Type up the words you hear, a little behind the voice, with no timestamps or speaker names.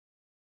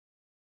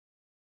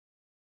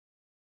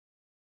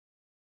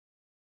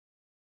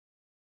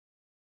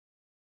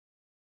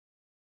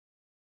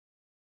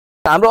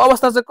हाम्रो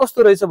अवस्था चाहिँ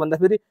कस्तो रहेछ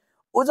भन्दाखेरि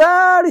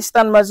उजाड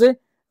स्थानमा चाहिँ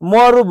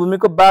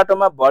मरुभूमिको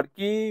बाटोमा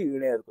भड्की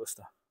हिँडेहरूको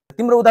जस्तो।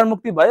 तिम्रो उद्धार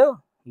मुक्ति भयो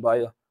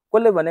भयो,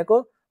 कसले भनेको?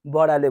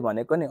 बडाले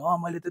भनेको नि।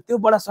 मैले त त्यो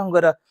बडासँग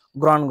गएर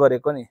ग्रहण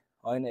गरेको नि।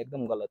 होइन,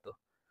 एकदम गलत हो।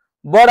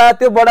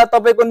 त्यो बडा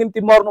तपाईँको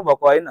निम्ति मर्नु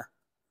भएको होइन,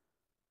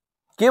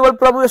 केवल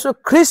प्रभु येशू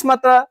ख्रीष्ट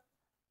मात्र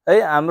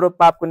है हाम्रो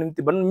पापको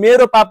निम्ति भन्नु,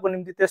 मेरो पापको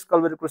निम्ति त्यस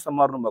कल्वरी क्रुसमा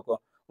मर्नु भएको।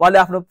 उहाँले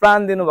आफ्नो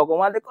प्राण दिनुभएको।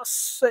 उहाँले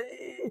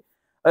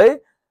है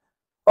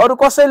अरू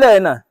कसैले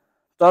होइन,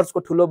 चर्चको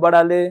ठुलो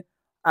बडाले,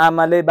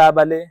 आमाले,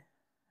 बाबाले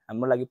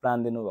हाम्रो लागि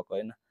प्राण दिनुभएको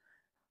होइन।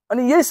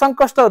 अनि यही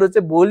सङ्कष्टहरू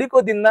चाहिँ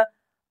भोलिको दिनमा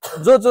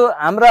जो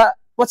हाम्रा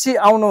पछि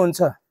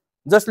आउनुहुन्छ,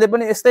 जसले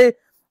पनि यस्तै,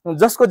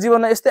 जसको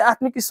जीवनमा यस्तै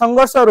आत्मिक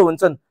सङ्घर्षहरू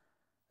हुन्छन्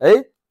है,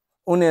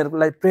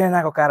 उनीहरूलाई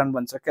प्रेरणाको कारण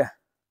बन्छ क्या।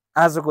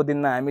 आजको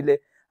दिनमा हामीले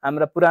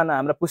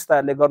हाम्रा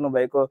पुस्ताहरूले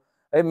गर्नुभएको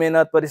है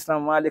मेहनत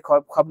परिश्रम, उहाँले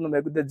खप्नु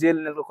भएको त्यो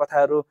जेलको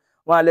कथाहरू,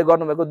 उहाँले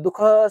गर्नुभएको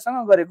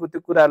दुःखसँग गरेको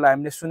त्यो कुराहरूलाई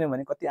हामीले सुन्यौँ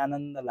भने कति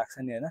आनन्द लाग्छ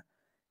नि होइन।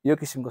 यो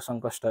किसिमको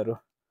सङ्कष्टहरू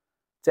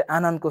चाहिँ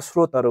आनन्दको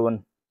स्रोतहरू हुन्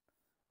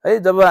है।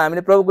 जब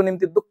हामीले प्रभुको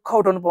निम्ति दुःख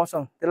उठाउनु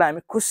पाउँछौँ, त्यसलाई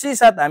हामी खुसी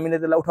साथ हामीले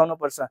त्यसलाई उठाउनु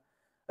पर्छ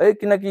है,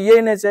 किनकि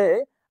यही नै चाहिँ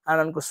है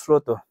आनन्दको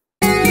स्रोत हो।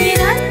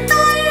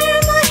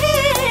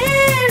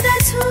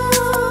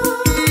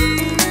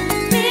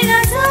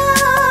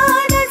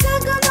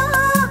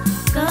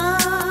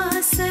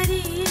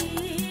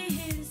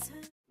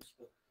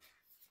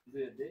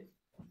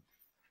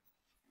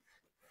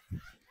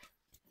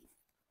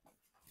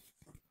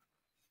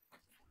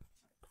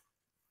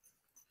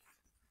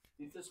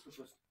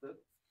 पुस्तक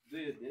 2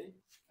 अध्याय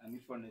हामी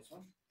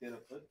पढ्नेछौँ, 13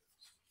 पद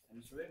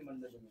हामी सबै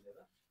मण्डली मिलेर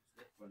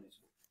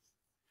पढ्नेछौँ।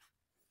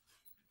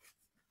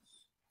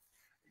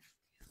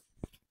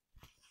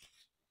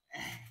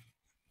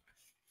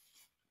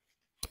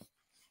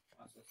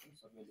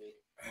 सबैले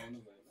पाउनु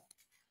भयो होला,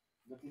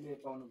 जतिले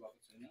पाउनु भएको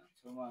छैन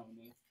छेउमा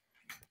हुने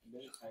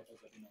सहायता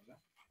गरिदिनु होला।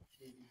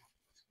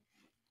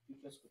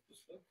 तितसको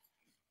पुस्तक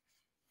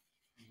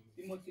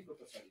तिमोथीको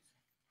पछाडि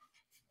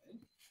है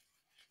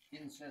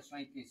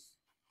 337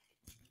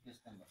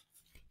 नम्बर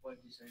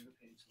 35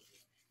 फेरि छोड्यो।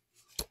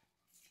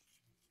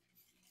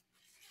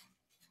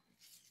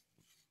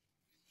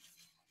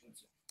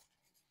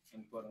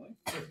 हामी पढौँ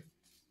है।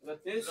 र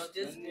त्यस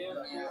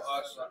धन्यको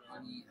आशा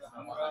अनि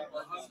हाम्रा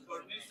महान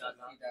परमेश्वर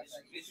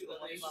ख्रीष्टको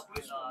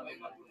महिमापूर्ण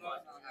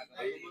आगमनबाट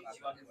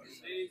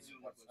बढ्दै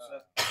जिउनुपर्छ।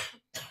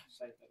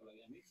 सहायताको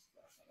लागि हामी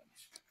प्रार्थना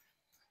गर्छौँ।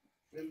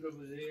 प्रेम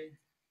प्रभुजी,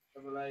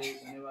 तपाईँलाई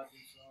धन्यवाद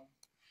दिन्छौँ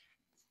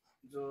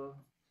जो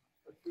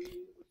अति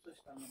उच्च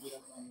स्थानमा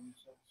विराजमान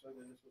हुनुहुन्छ।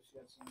 स्वर्गदेशको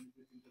सिंहासन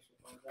पृथ्वीको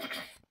सोफा।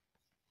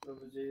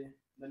 प्रभुजी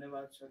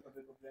धन्यवाद छ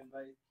तपाईँको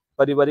प्रेमलाई।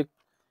 पारिवारिक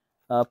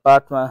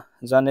पाठमा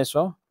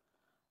जानेछौँ।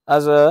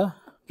 आज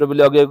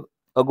प्रभुले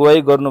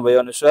अगुवाई गर्नुभयो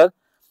अनुसार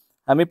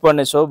हामी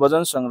पढ्नेछौँ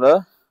भजन सङ्ग्रह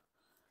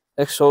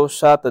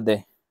 107 अध्याय।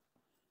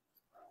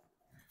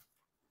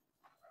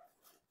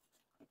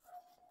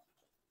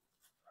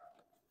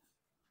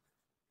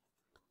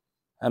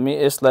 हामी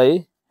यसलाई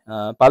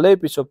पालै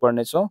पछि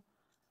पढ्नेछौँ।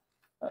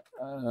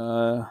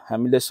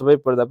 हामीले सबै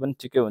पढ्दा पनि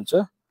ठिकै हुन्छ।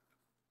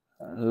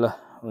 ल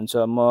हुन्छ,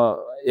 म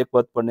एक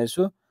पद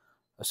पढ्नेछु,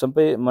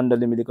 सबै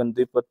मण्डली मिलिकन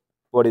 2 पद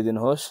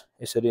पढिदिनुहोस्।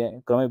 यसरी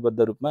क्रमबद्ध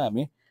रूपमा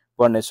हामी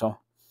पढ्नेछौँ।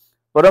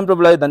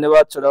 परमप्रभुलाई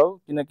धन्यवाद चढाऊ,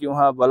 किनकि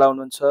उहाँ भला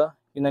हुनुहुन्छ,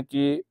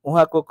 किनकि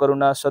उहाँको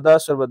करुणा सदा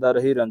सर्वदा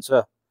रहिरहन्छ।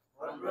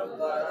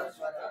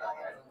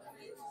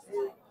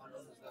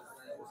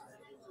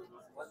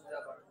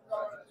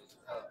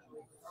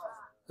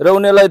 र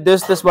उनीहरूलाई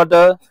देश देशबाट,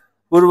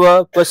 पूर्व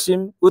पश्चिम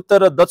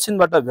उत्तर र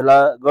दक्षिणबाट भेला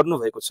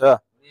गर्नुभएको छ।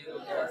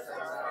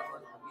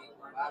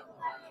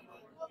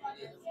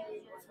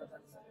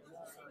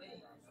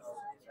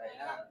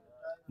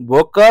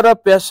 भोका र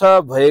प्यासा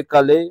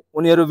भएकाले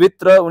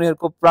उनीहरूभित्र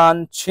उनीहरूको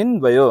प्राण छिन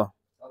भयो।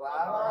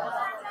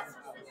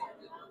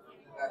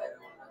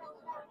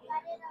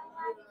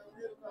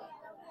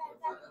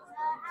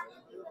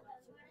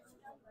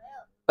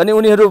 अनि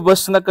उनीहरू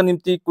बस्नका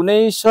निम्ति कुनै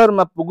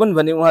सहरमा पुगुन्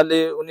भने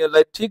उहाँले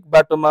उनीहरूलाई ठिक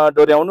बाटोमा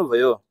डोर्याउनु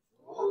भयो।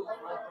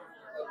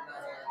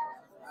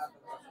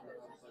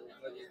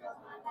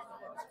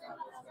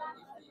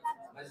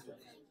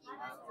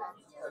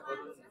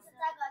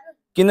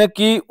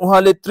 किनकि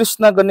उहाँले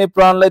तृष्णा गर्ने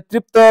प्राणलाई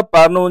तृप्त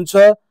पार्नुहुन्छ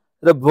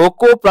र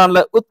भोको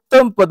प्राणलाई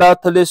उत्तम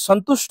पदार्थले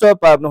सन्तुष्ट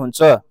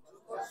पार्नुहुन्छ।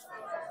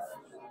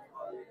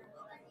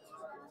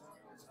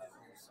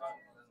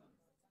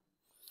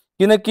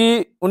 किनकि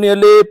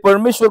उनीहरूले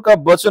परमेश्वरका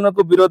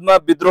वचनको विरोधमा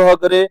विद्रोह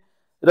गरे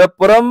र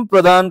परम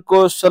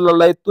प्रधानको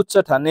सल्लाहलाई तुच्छ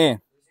ठाने।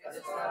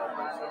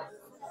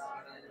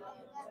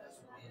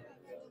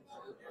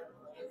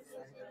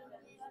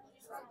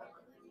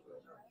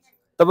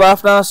 तब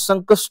आफ्ना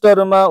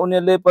सङ्कष्टहरूमा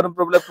उनीहरूले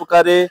परमप्रभुलाई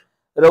पुकारे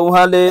र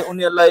उहाँले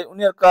उनीहरूलाई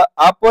उनीहरूका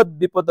आपद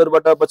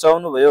विपदहरूबाट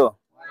बचाउनु भयो।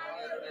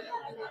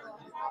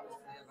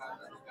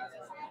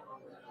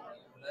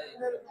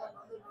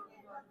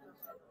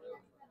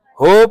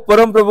 हो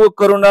परमप्रभु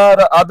करुणा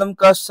र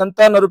आदमका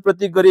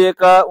सन्तानहरूप्रति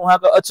गरिएका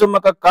उहाँका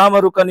अचम्मका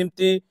कामहरूका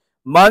निम्ति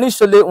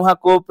मानिसहरूले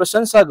उहाँको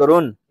प्रशंसा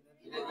गरून्।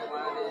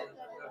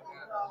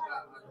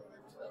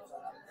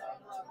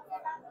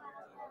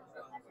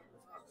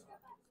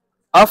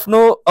 आफ्नो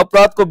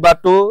अपराधको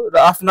बाटो र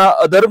आफ्ना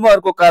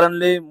अधर्महरूको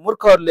कारणले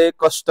मूर्खहरूले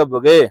कष्ट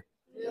भोगे।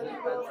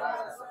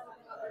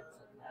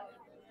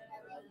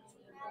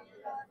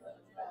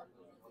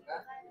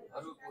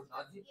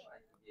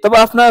 तब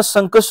आफ्ना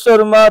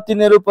सङ्कष्टहरूमा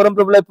तिनीहरू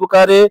परमप्रभुलाई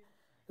पुकारे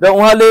र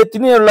उहाँले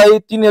तिनीहरूलाई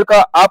तिनीहरूका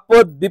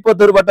आपद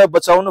विपदहरूबाट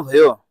बचाउनु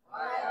भयो।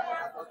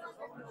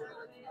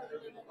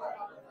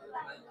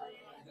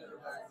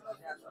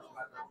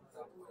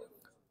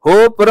 हो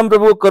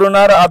परमप्रभु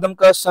करुणा र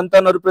आदमका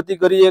सन्तानहरूप्रति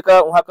गरिएका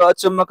उहाँका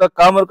अचम्मका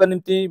कामहरूका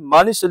निम्ति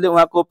मानिसहरूले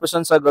उहाँको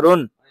प्रशंसा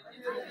गरून्।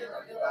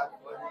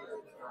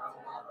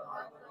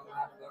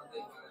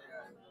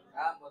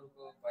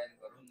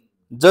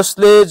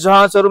 जसले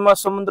जहाजहरूमा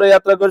समुद्र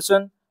यात्रा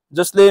गर्छन्,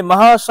 जसले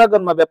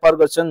महासागरमा व्यापार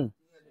गर्छन्।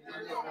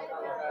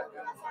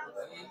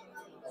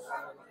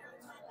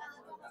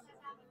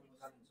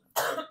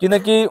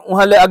 किनकि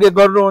उहाँले आगे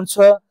गर्नुहुन्छ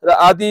र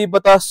आदि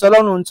बतास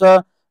चलाउनुहुन्छ,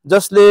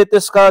 जसले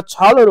त्यसका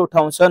छालहरू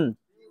उठाउँछन्।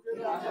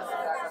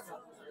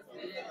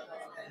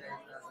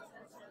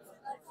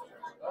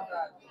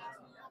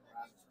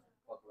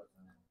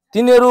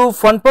 तिनीहरू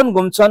फनफन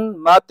घुम्छन्,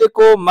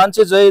 मातेको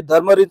मान्छे झै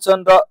धर्म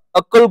रिन्छन् र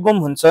अक्कल गुम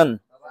हुन्छन्।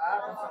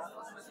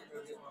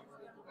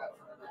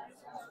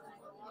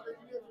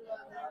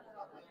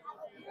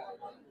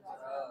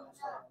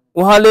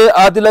 उहाँले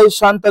आदिलाई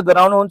शान्त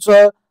गराउनुहुन्छ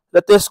र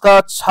त्यसका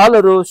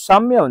छालहरू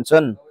साम्य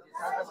हुन्छन्।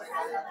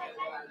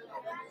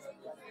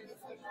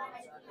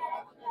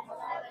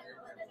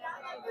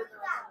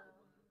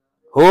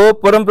 हो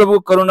परमप्रभु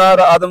करुणा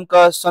र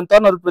आदमका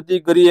सन्तानहरूप्रति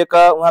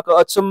गरिएका उहाँका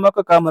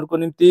अचम्मका कामहरूको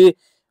निम्ति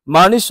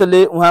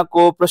मानिसहरूले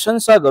उहाँको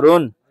प्रशंसा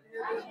गरून्।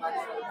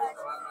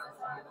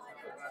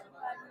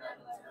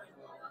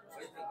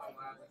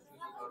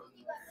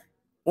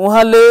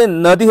 उहाँले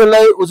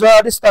नदीहरूलाई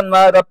उजाड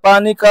स्थानमा र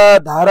पानीका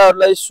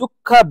धाराहरूलाई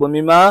सुक्खा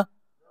भूमिमा,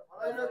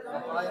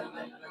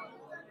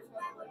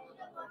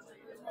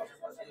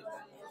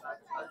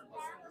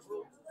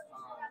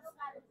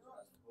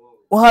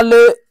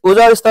 उहाँले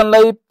उजाड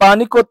स्थानलाई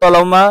पानीको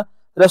तलाउमा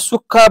र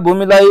सुक्खा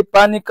भूमिलाई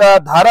पानीका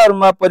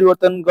धाराहरूमा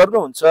परिवर्तन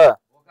गर्नुहुन्छ।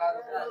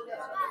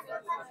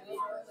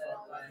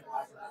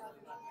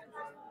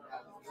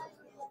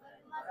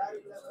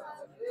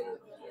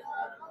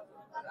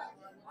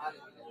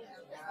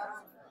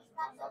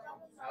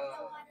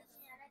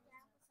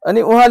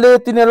 अनि उहाँले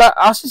तिनीहरूलाई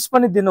आशिष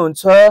पनि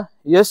दिनुहुन्छ,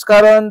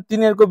 यसकारण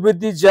तिनीहरूको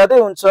वृद्धि ज्यादै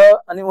हुन्छ।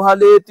 अनि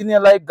उहाँले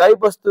तिनीहरूलाई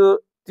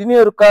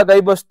तिनीहरूका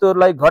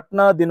गाईबस्तुहरूलाई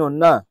घट्न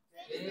दिनुहुन्न।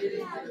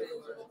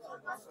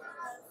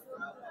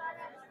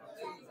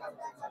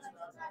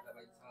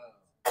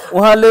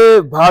 उहाँले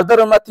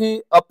भारदारमाथि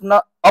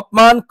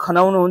अपमान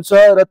खनाउनुहुन्छ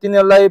र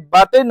तिनीहरूलाई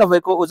बाटै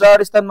नभएको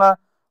उजाड स्थानमा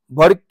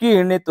भड्की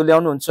हिँड्ने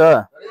तुल्याउनुहुन्छ।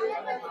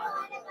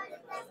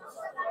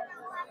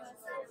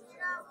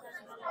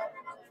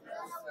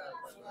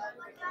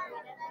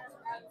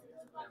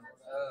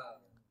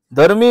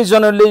 धर्मी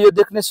जनहरूले यो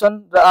देख्नेछन्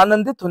र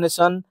आनन्दित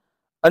हुनेछन्,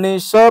 अनि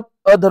सब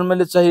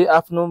अधर्मले चाहिँ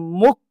आफ्नो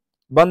मुख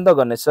बन्द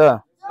गर्नेछ।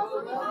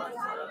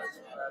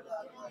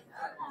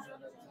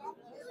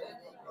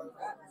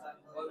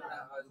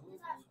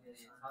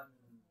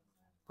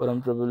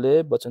 परमप्रभुले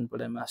वचन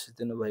पढाइमा आशिष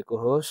दिनुभएको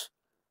होस्।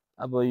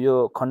 अब यो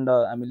खण्ड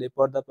हामीले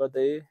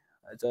पढ्दै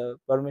आज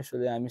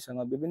परमेश्वरले हामीसँग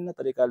विभिन्न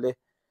तरिकाले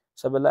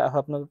सबैलाई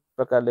आफ्नो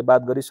प्रकारले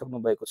बात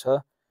गरिसक्नु भएको छ,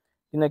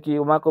 किनकि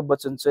उहाँको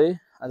वचन चाहिँ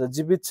आज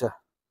जीवित छ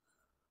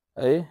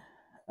है।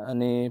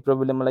 अनि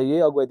प्रभुले मलाई यही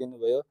अगुवाई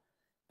दिनुभयो,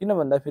 किन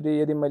भन्दाखेरि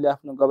यदि मैले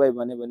आफ्नो गवाई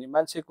भने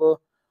मान्छेको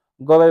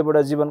गवाईबाट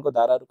जीवनको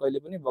धाराहरू कहिले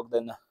पनि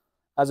बग्दैन।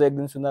 आज एक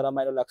दिन सुन्दा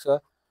रमाइलो लाग्छ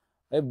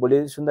है,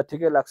 भोलि सुन्दा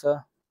ठिकै लाग्छ,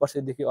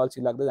 पर्सिदेखि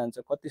अल्छी लाग्दै जान्छ,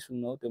 कति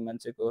सुन्नु हो त्यो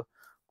मान्छेको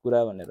कुरा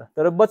भनेर।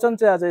 तर वचन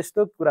चाहिँ आज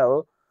यस्तो कुरा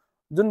हो,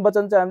 जुन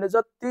वचन चाहिँ हामीले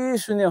जति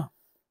सुन्यो,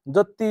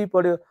 जति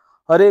पढ्यो,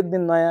 हरेक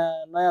दिन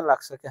नयाँ नयाँ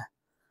लाग्छ क्या।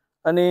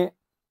 अनि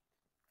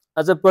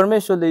आज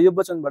परमेश्वरले यो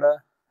वचनबाट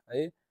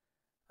है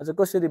आज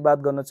कसरी बात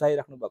गर्न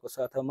चाहिराख्नु भएको छ,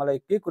 अथवा मलाई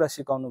के कुरा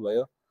सिकाउनु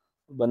भयो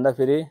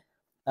भन्दाखेरि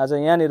आज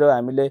यहाँनिर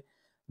हामीले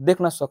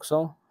देख्न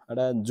सक्छौँ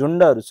एउटा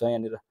झुन्डहरू छ।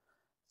 यहाँनिर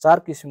 4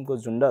 किसिमको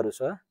झुन्डहरू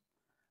छ।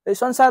 यो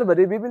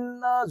संसारभरि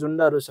विभिन्न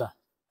झुन्डहरू छ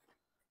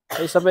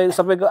है,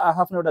 सबैको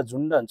आफ्नो एउटा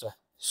झुन्ड हुन्छ।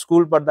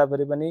 स्कुल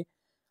पढ्दाखेरि पनि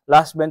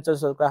लास्ट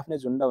बेन्चर्सहरूको आफ्नै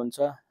झुन्ड हुन्छ,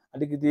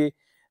 अलिकति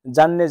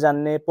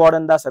जान्ने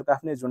पढन्दासहरूको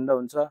आफ्नै झुन्ड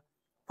हुन्छ,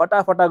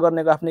 फटाफटा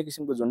गर्नेको आफ्नै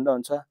किसिमको झुन्ड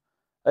हुन्छ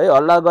है,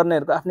 हल्ला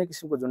गर्नेहरूको आफ्नै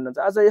किसिमको झुन्ड हुन्छ।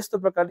 आज यस्तो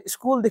प्रकारले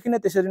स्कुलदेखि नै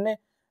त्यसरी नै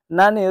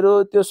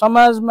नानीहरू त्यो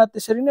समाजमा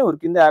त्यसरी नै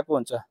हुर्किँदै आएको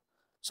हुन्छ।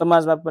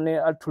 समाजमा पनि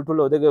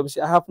ठुल्ठुलो हुँदै गएपछि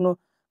आफ्नो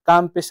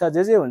काम पेसा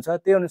जे हुन्छ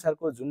त्यही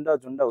अनुसारको झुन्ड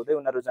हुँदै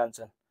उनीहरू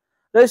जान्छन्।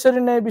 र यसरी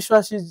नै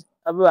विश्वासी,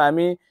 अब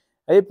हामी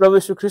है प्रभु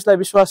यीशु ख्रीष्टलाई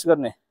विश्वास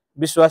गर्ने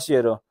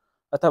विश्वासीहरू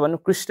अथवा भनौँ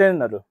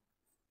क्रिस्चियनहरू,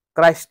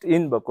 क्राइस्ट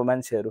इन भएको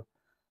मान्छेहरू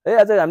है,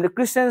 आज हामीले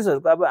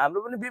क्रिस्चियन्सहरूको अब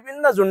हाम्रो पनि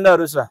विभिन्न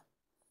झुन्डहरू छ।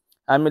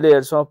 हामीले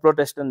हेर्छौँ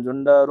प्रोटेस्टेन्ट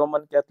झुन्ड,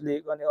 रोमन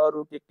क्याथोलिक, अनि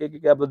अरू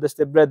के अब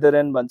जस्तै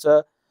ब्रेदरेन भन्छ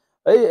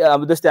है,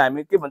 अब जस्तै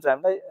हामी के भन्छ,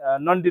 हामीलाई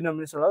नन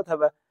डिनोमिनेसनल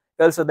अथवा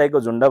एलसदाईको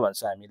झुन्ड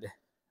भन्छ हामीले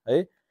है।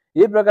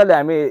 यही प्रकारले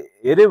हामी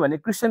हेऱ्यौँ भने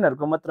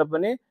क्रिस्चियनहरूको मात्र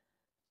पनि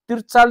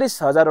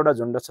 43,000वटा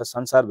झुन्ड छ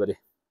संसारभरि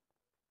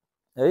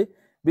है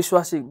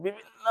विश्वासी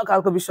विभिन्न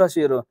खालको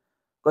विश्वासीहरू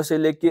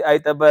कसैले कि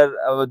आइतबार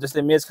अब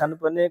जस्तै मेज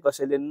खानुपर्ने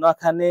कसैले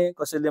नखाने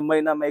कसैले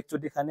महिनामा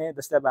एकचोटि खाने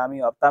जस्तै अब हामी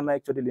हप्तामा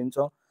एकचोटि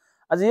लिन्छौँ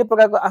अझ यो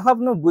प्रकारको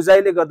आफ्नो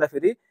बुझाइले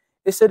गर्दाखेरि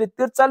यसरी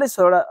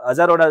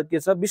 43,000 के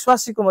छ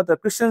विश्वासीको मात्र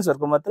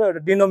क्रिस्चियन्सहरूको मात्र एउटा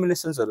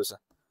डिनोमिनेसन्सहरू छ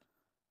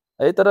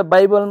है तर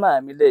बाइबलमा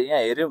हामीले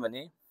यहाँ हेर्यौँ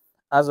भने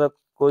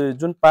आजको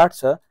जुन पाठ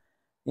छ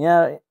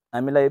यहाँ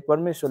हामीलाई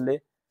परमेश्वरले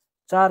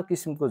 4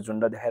 किसिमको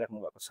झुण्ड देखाइराख्नु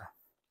भएको छ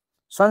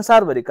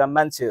संसारभरिका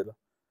मान्छेहरू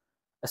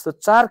यस्तो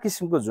 4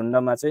 किसिमको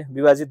झुण्डमा चाहिँ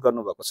विभाजित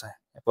गर्नुभएको छ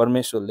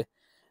परमेश्वरले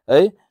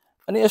है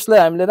अनि यसलाई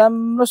हामीले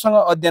राम्रोसँग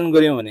अध्ययन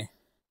गर्यौँ भने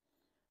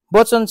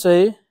वचन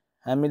चाहिँ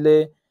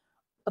हामीले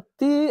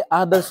अति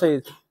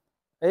आदरसहित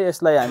है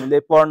यसलाई हामीले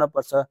पढ्न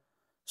पर्छ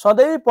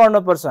सधैँ पढ्न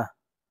पर्छ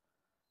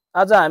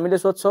आज हामीले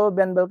सोध्छौँ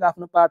बिहान बेलुका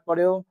आफ्नो पाठ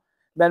पढ्यौँ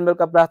बिहान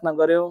बेलुका प्रार्थना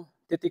गर्यौँ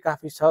त्यति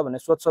काफी छ भने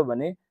सोध्छौँ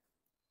भने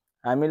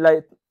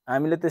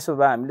हामीले त्यसो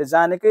भए हामीले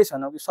जानेकै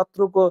छैनौँ कि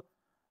शत्रुको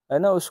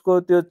हैन उसको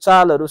त्यो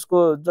चालहरू उसको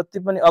जति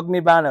पनि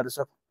अग्निबाणहरू छ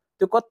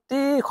त्यो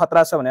कति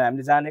खतरा छ भनेर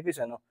हामीले जानेकै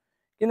छैनौँ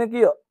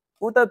किनकि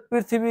उता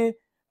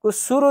पृथ्वीको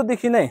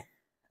सुरुदेखि नै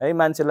है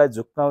मान्छेलाई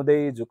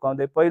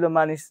झुक्काउँदै पहिलो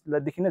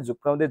मानिसलाईदेखि नै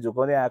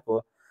झुक्काउँदै आएको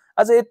हो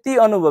आज यति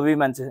अनुभवी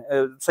मान्छे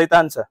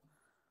शैतान छ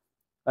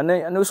अनि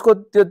उसको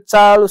त्यो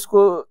चाल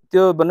उसको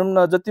त्यो भनौँ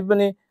न जति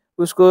पनि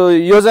उसको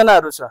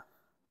योजनाहरू छ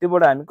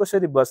त्योबाट हामी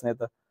कसरी बच्ने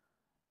त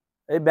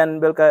है बिहान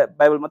बेलुका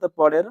बाइबल मात्र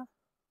पढेर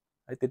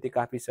है त्यति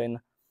काफी छैन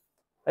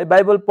है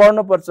बाइबल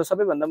पढ्नु पर्छ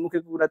सबैभन्दा मुख्य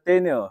कुरा त्यही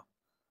नै हो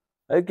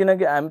है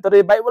किनकि हामी तर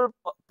यो बाइबल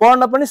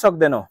पढ्न पनि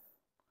सक्दैनौँ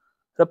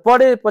र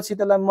पढेपछि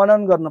त्यसलाई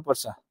मनन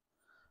गर्नुपर्छ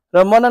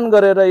र मनन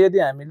गरेर यदि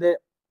हामीले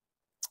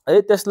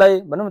है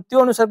त्यसलाई भनौँ त्यो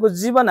अनुसारको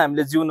जीवन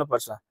हामीले जिउनु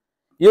पर्छ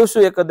योसु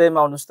 1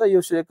 अध्यायमा आउनुहोस् त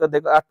योसु 1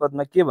 अध्यायको 8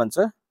 पदमा के भन्छ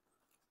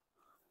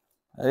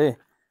है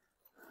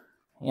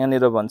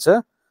यहाँनिर भन्छ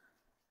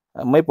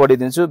मै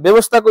पढिदिन्छु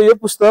व्यवस्थाको यो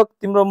पुस्तक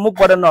तिम्रो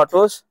मुखबाट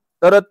नहटोस्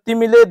तर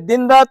तिमीले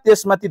दिनरात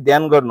त्यसमाथि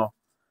ध्यान गर्नु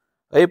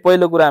है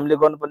पहिलो कुरा हामीले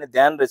गर्नुपर्ने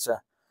ध्यान रहेछ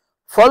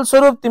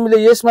फलस्वरूप तिमीले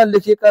यसमा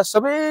लेखिएका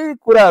सबै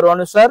कुराहरू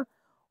अनुसार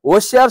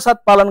होशियार साथ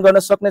पालन गर्न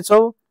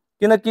सक्नेछौ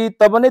किनकि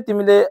तब नै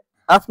तिमीले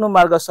आफ्नो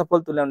मार्ग सफल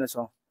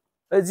तुल्याउनेछौ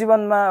है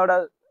जीवनमा एउटा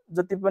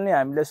जति पनि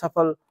हामीले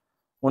सफल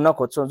हुन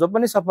खोज्छौँ जो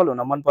पनि सफल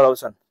हुन मन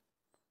पराउँछन्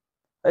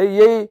है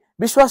यही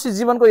विश्वासी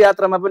जीवनको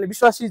यात्रामा पनि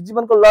विश्वासी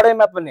जीवनको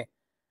लडाइँमा पनि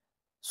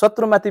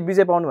शत्रुमाथि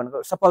विजय पाउनु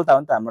भनेको सफलता हो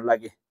नि त हाम्रो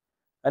लागि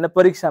हैन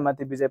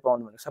परीक्षामाथि विजय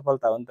पाउनु भनेको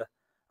सफलता हो नि त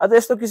अझ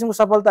यस्तो किसिमको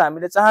सफलता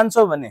हामीले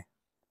चाहन्छौँ भने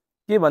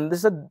के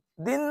भन्दैछ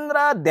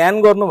दिनरात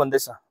ध्यान गर्नु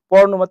भन्दैछ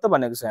पढ्नु मात्र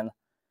भनेको छैन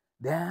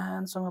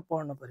ध्यानसँग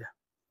पढ्नु पर्यो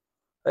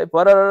है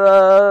पर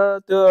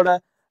त्यो एउटा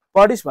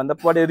पढिस भन्दा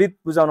पढे रित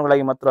बुझाउनको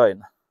लागि मात्र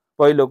होइन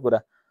पहिलो कुरा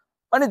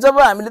अनि जब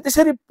हामीले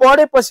त्यसरी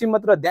पढेपछि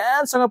मात्र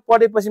ध्यानसँग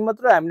पढेपछि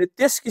मात्र हामीले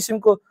त्यस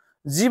किसिमको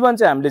जीवन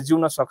चाहिँ हामीले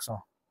जिउन सक्छौँ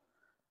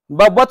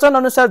वचन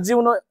अनुसार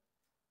जिउनु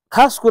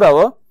खास कुरा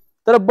हो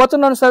तर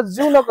वचन अनुसार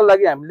जिउनको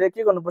लागि हामीले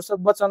के गर्नुपर्छ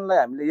वचनलाई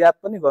हामीले याद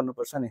पनि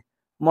गर्नुपर्छ नि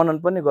मनन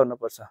पनि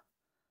गर्नुपर्छ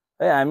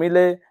है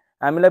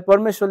हामीलाई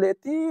परमेश्वरले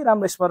यति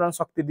राम्रो स्मरण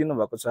शक्ति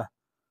दिनुभएको छ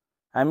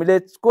हामीले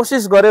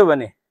कोसिस गर्यो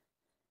भने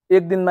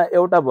एक दिनमा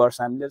एउटा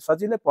वर्ष हामीले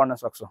सजिलै पढ्न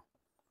सक्छौँ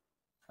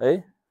है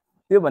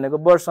त्यो भनेको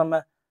वर्षमा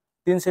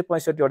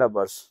 365 वटा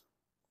वर्ष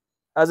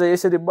आज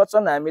यसरी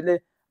वचन हामीले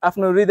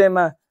आफ्नो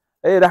हृदयमा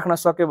है राख्न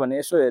सक्यो भने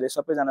यसो हेरे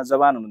सबैजना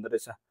जवान हुनुहुँदो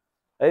रहेछ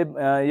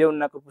है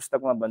यौनाको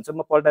पुस्तकमा भन्छ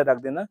म पल्टाइ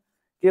राख्दिनँ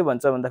के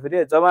भन्छ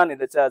भन्दाखेरि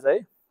जवानहरूले चाहिँ आज है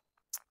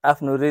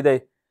आफ्नो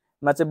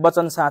हृदयमा चाहिँ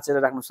वचन साँचेर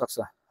राख्न सक्छ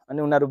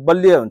अनि उनीहरू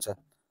बलिया हुन्छ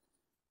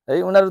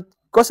है उनीहरू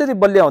कसरी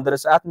बलिया हुँदो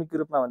रहेछ आत्मिक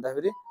रूपमा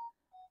भन्दाखेरि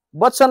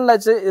वचनलाई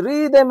चाहिँ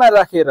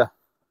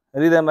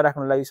हृदयमा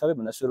राख्नु लागि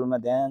सबैभन्दा सुरुमा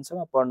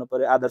ध्यानसँग पढ्नु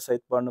पर्यो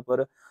आदरसहित पढ्नु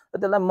पर्यो र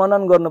त्यसलाई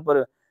मनन गर्नु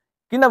पर्यो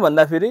किन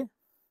भन्दाखेरि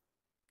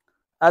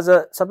आज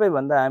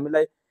सबैभन्दा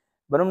हामीलाई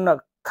भनौँ न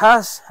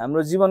खास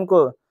हाम्रो जीवनको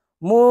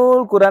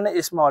मूल कुरा नै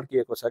यसमा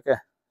अड्किएको छ क्या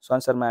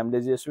संसारमा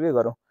हामीले जेसुकै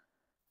गरौँ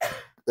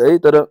है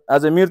तर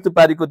आज मृत्यु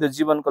पारीको त्यो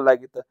जीवनको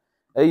लागि त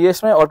है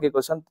यसमै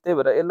अड्केको छ नि त्यही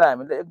भएर यसलाई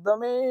हामीले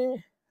एकदमै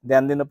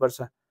ध्यान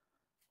दिनुपर्छ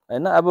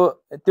हैन अब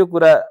त्यो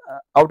कुरा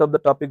आउट अफ द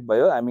टपिक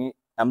भयो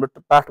हाम्रो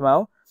पाठमा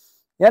हो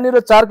यहाँनिर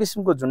 4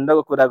 किसिमको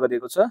झुण्डको कुरा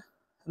गरिएको छ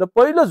र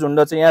पहिलो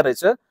झुण्ड चाहिँ यहाँ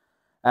रहेछ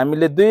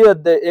हामीले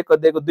 1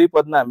 अध्यायको 2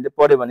 पदमा हामीले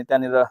पढ्यो भने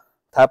त्यहाँनिर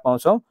थाहा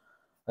पाउँछौँ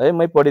है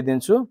मै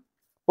पढिदिन्छु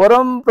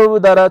परम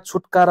प्रभुद्वारा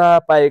छुटकारा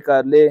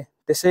पाएकाहरूले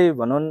त्यसै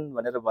भनुन्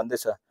भनेर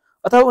भन्दैछ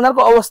अथवा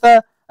उनीहरूको अवस्था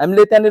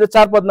हामीले त्यहाँनिर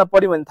 4 पदमा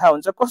पढ्यौँ भने थाहा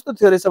हुन्छ कस्तो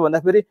थियो रहेछ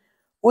भन्दाखेरि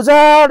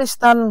उजाड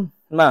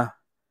स्थानमा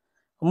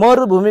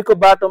मरुभूमिको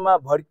बाटोमा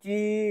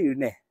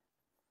भड्किने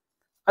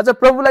आज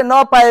प्रभुलाई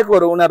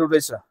नपाएकोहरू उनीहरू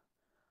रहेछ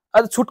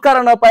आज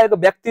छुटकारा नपाएको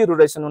व्यक्तिहरू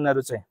रहेछन्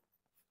उनीहरू चाहिँ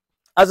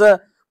आज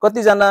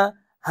कतिजना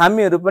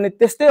हामीहरू पनि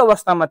त्यस्तै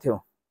अवस्थामा थियौँ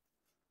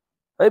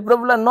है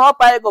प्रभुलाई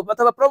नपाएको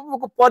अथवा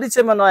प्रभुको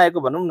परिचयमा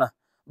नआएको भनौँ न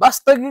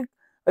वास्तविक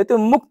है त्यो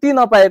मुक्ति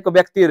नपाएको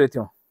व्यक्तिहरू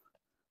थियौँ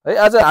है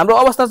आज हाम्रो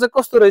अवस्था चाहिँ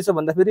कस्तो रहेछ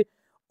भन्दाखेरि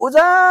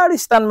उजाड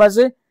स्थानमा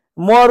चाहिँ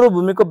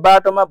मरुभूमिको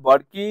बाटोमा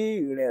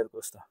भड्किहिँड्नेहरूको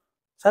जस्तो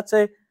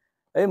साँच्चै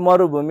है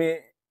मरुभूमि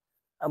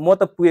म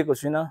त पुगेको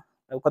छुइनँ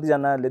अब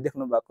कतिजनाले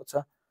देख्नु भएको छ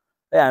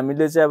है,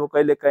 हामीले चाहिँ अब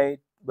कहिले काहीँ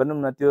भनौँ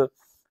न त्यो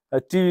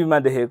टिभीमा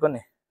देखेको नि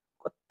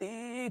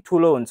कति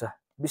ठुलो हुन्छ,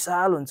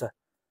 विशाल हुन्छ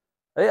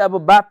है, अब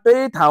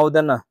बाटै थाहा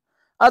हुँदैन।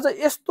 आज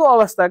यस्तो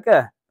अवस्था क्या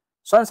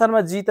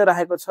संसारमा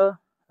जितिरहेको छ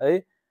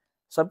है,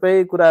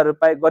 सबै कुराहरू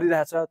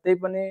गरिरहेछ, त्यही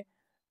पनि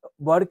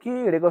भड्की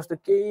हिँडेको जस्तो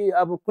केही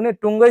अब कुनै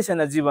टुङ्गै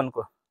छैन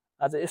जीवनको।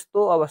 आज यस्तो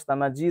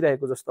अवस्थामा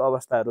जिरहेको जस्तो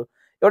अवस्थाहरू,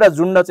 एउटा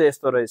झुन्ड चाहिँ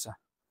यस्तो रहेछ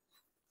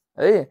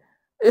है,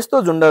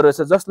 यस्तो झुन्ड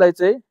रहेछ जसलाई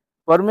चाहिँ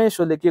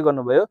परमेश्वरले के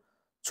गर्नुभयो,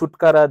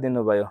 छुटकारा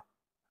दिनुभयो।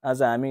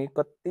 आज हामी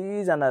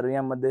कतिजनाहरू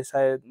यहाँ मध्ये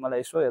सायद मलाई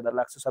यसो हेर्दा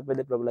लाग्छ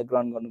सबैले प्रभुलाई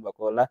ग्रहण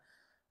गर्नुभएको होला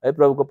है,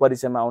 प्रभुको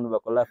परिचयमा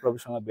आउनुभएको होला,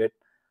 प्रभुसँग भेट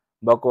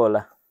भएको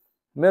होला।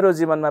 मेरो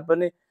जीवनमा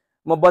पनि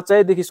म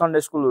बच्चैदेखि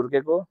सन्डे स्कुल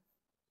हुर्केको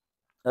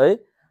है,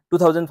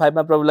 2005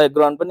 मा प्रभुलाई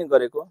ग्रहण पनि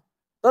गरेको,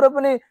 तर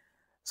पनि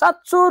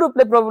साँचो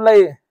रूपले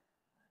प्रभुलाई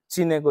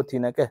चिनेको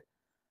थिइनँ क्या।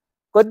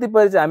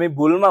 कतिपय चाहिँ हामी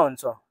भुलमा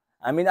हुन्छौँ,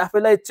 हामी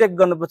आफैलाई चेक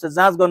गर्नुपर्छ,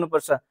 जाँच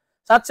गर्नुपर्छ,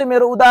 साँच्चै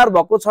मेरो उद्धार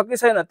भएको छ कि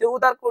छैन। त्यो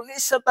उद्धारको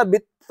निश्चयता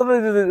भित्र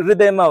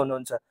हृदयमा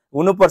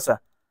हुनुपर्छ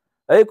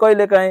है।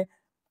 कहिले काहीँ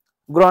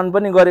ग्रहण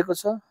पनि गरेको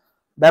छ,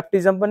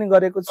 ब्याप्टिजम पनि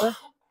गरेको छ,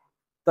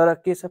 तर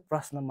के छ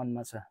प्रश्न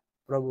मनमा छ,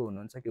 प्रभु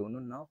हुनुहुन्छ कि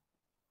हुनुहुन्न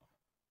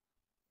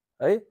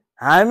है।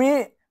 हामी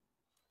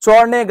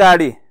चढ्ने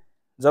गाडी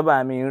जब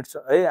हामी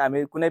हिँड्छौँ है,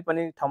 हामी कुनै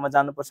पनि ठाउँमा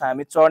जानुपर्छ,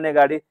 हामी चढ्ने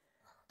गाडी,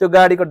 त्यो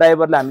गाडीको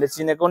ड्राइभरलाई हामीले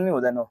चिनेको नि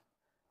हुँदैनौँ,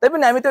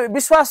 तैपनि हामी त्यो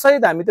विश्वास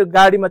सहित हामी त्यो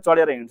गाडीमा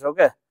चढेर हिँड्छौँ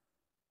क्या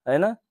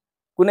हैन।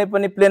 कुनै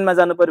पनि प्लेनमा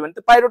जानु पर्यो भने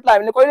त्यो पाइलटलाई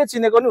हामीले कहिले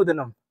चिनेको नि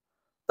हुँदैनौँ,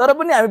 तर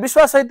पनि हामी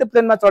विश्वास सहित त्यो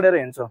प्लेनमा चढेर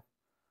हिँड्छौँ।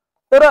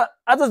 तर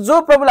आज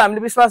जो प्रभुलाई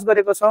हामीले विश्वास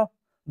गरेको छौँ,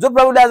 जो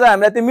प्रभुले आज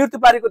हामीलाई त्यो मृत्यु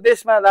पारीको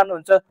देशमा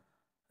लानुहुन्छ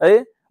है,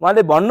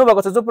 उहाँले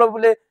भन्नुभएको छ, जो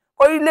प्रभुले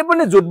कहिले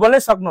पनि झुट बोल्नै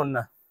सक्नुहुन्न,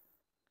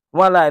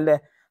 उहाँलाई अहिले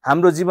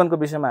हाम्रो जीवनको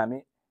विषयमा हामी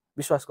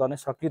विश्वास गर्न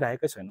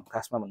सकिरहेकै छैनौँ।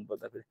 खासमा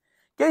भन्नुपर्दाखेरि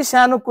केही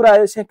सानो कुरा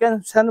आयो,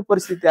 सानो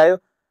परिस्थिति आयो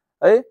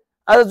है,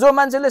 आज जो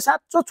मान्छेले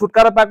साँचो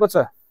छुटकारा पाएको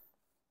छ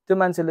त्यो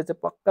मान्छेले चाहिँ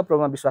पक्का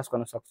प्रभुमा विश्वास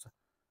गर्न सक्छ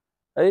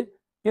है,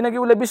 किनकि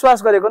उसले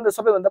विश्वास गरेको नि त।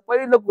 सबैभन्दा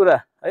पहिलो कुरा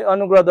है,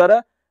 अनुग्रहद्वारा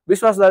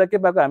विश्वासद्वारा के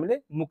पाएको,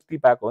 हामीले मुक्ति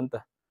पाएको हो नि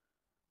त।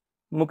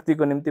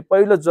 मुक्तिको निम्ति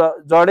पहिलो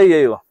जडै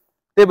यही हो,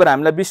 त्यही भएर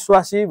हामीलाई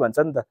विश्वासी भन्छ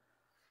नि त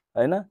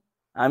हैन।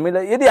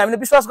 हामीलाई यदि हामीले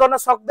विश्वास गर्न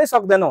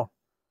सक्दैनौँ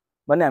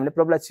भने हामीले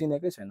प्रभुलाई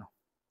चिनेकै छैनौँ।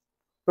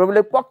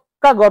 प्रभुले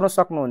पक्का गर्न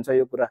सक्नुहुन्छ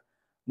यो कुरा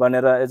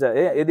भनेर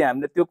यदि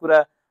हामीले त्यो कुरा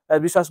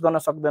विश्वास गर्न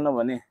सक्दैनौँ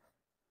भने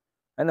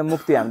हैन,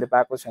 मुक्ति हामीले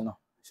पाएको छैनौँ।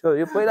 सो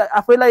यो पहिला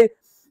आफैलाई,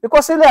 यो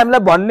कसैले हामीलाई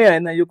भन्ने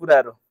होइन यो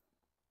कुराहरू।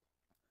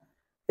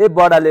 ए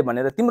बडाले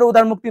भनेर तिम्रो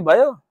उद्धार मुक्ति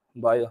भयो,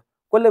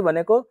 कसले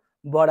भनेको,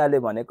 बडाले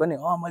भनेको नि,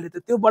 मैले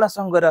त त्यो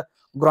बडासँग गएर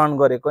ग्रहण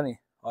गरेको नि,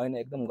 होइन,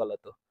 एकदम गलत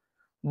हो।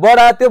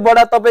 त्यो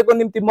बडा तपाईँको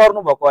निम्ति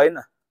मर्नु भएको होइन,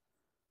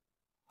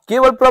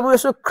 केवल प्रभु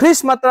यसो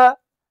ख्रिस्ट मात्र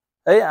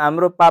है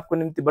हाम्रो पापको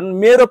निम्ति भन्नु,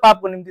 मेरो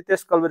पापको निम्ति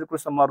त्यस कल्वरी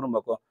क्रुसमा मर्नु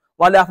भएको,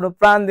 उहाँले आफ्नो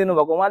प्राण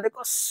दिनुभएको। उहाँले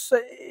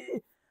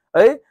कसै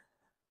है,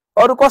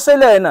 अरू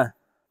कसैले होइन,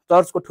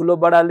 चर्चको ठुलो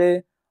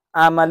बडाले,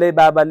 आमाले,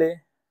 बाबाले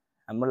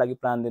हाम्रो लागि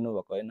प्राण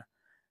दिनुभएको होइन।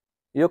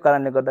 यो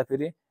कारणले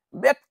गर्दाखेरि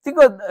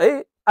व्यक्तिगत है,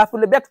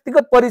 आफूले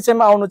व्यक्तिगत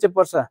परिचयमा आउनु चाहिँ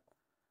पर्छ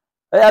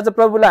है। आज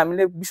प्रभुलाई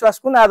हामीले विश्वास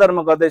कुन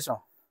आधारमा गर्दैछौँ,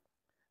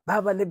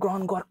 बाबाले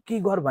ग्रहण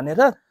गर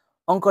भनेर,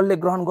 अङ्कलले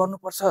ग्रहण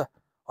गर्नुपर्छ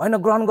होइन,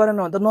 ग्रहण गरेन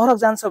भने त नरक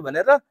जान्छ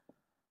भनेर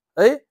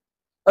है,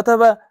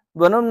 अथवा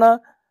भनौँ न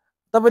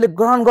तपाईँले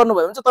ग्रहण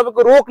गर्नुभयो भने चाहिँ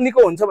तपाईँको रोग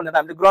निको हुन्छ भनेर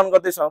हामीले ग्रहण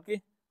गर्दैछौँ कि,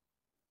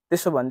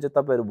 त्यसो भने चाहिँ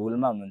तपाईँहरू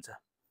भुलमा हुनुहुन्छ,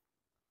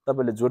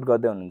 तपाईँले झुट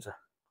गर्दै हुनुहुन्छ।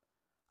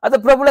 आज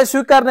प्रभुलाई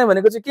स्वीकार्ने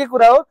भनेको चाहिँ के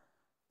कुरा हो,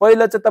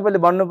 पहिला चाहिँ तपाईँले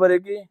भन्नु पर्यो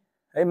कि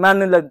है,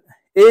 मान्नुलाई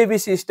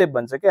एबिसी स्टेप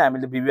भन्छ क्या,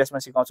 हामीले VBS मा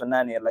सिकाउँछौँ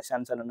नानीहरूलाई,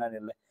 सानो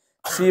नानीहरूलाई।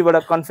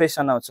 सीबाट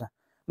कन्फेसन आउँछ,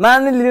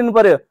 मानिलिनु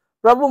पर्यो,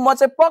 प्रभु म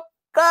चाहिँ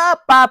पक्का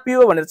पापी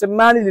हो भनेर चाहिँ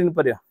मानिलिनु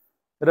पर्यो।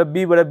 र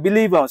बीबाट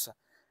बिलिभ आउँछ,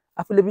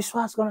 आफूले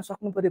विश्वास गर्न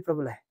सक्नु पर्यो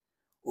प्रभुलाई,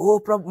 हो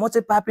प्रभु म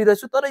चाहिँ पापी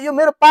रहेछु, तर यो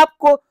मेरो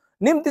पापको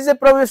निम्ति चाहिँ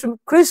प्रभु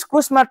ख्रिस्ट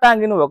क्रुसमा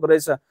टाँगिनु भएको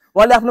रहेछ,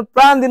 उहाँले आफ्नो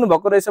प्राण दिनु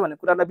भएको रहेछ भन्ने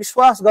कुरालाई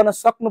विश्वास गर्न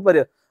सक्नु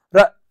पर्यो। र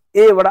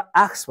एबाट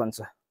आक्स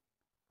भन्छ,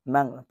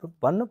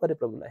 भन्नु पर्यो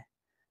प्रभुलाई,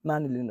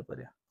 मानिलिनु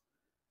पर्यो।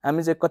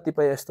 हामी चाहिँ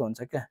कतिपय यस्तो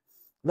हुन्छ क्या,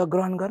 ल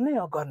ग्रहण गर्ने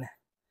गर्ने,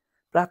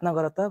 प्रार्थना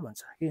गर त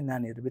भन्छ कि,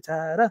 नानीहरू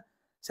बिचारा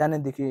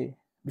सानैदेखि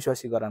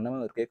विश्वासी घरानामा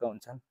हुर्केका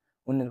हुन्छन्,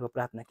 उनीहरूको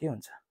प्रार्थना के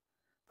हुन्छ,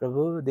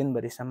 प्रभु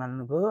दिनभरि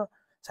सम्हाल्नु भयो,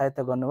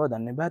 सहायता गर्नुभयो,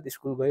 धन्यवाद,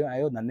 स्कुल गयो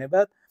आयो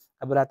धन्यवाद,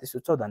 अब राति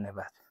सुत्छौ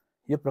धन्यवाद।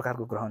 यो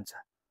प्रकारको ग्रहण छ।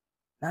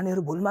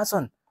 नानीहरू भुलमा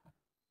छन्,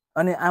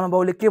 अनि आमा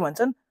बाउले के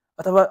भन्छन्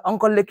अथवा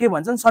अङ्कलले के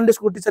भन्छन्, सन्डे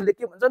स्कुल टिचरले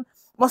के भन्छन्,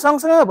 म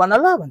सँगसँगै भन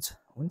ल भन्छ,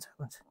 हुन्छ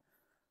भन्छ।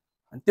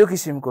 अनि त्यो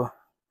किसिमको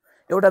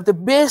एउटा त्यो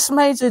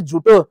बेसमै चाहिँ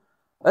झुटो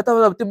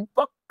अथवा त्यो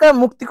पक्का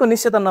मुक्तिको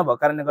निश्चयता नभएको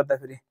कारणले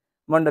गर्दाखेरि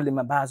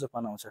मण्डलीमा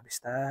बाजोपन आउँछ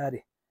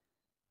बिस्तारै।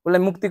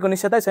 उसलाई मुक्तिको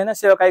निश्चयतै छैन,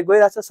 सेवाकाई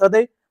गइरहेछ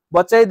सधैँ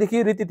बच्चैदेखि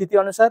रीतिथिति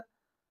अनुसार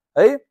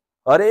है,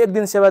 हरेक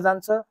दिन सेवा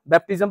जान्छ,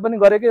 ब्याप्टिजम पनि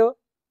गरेकै हो,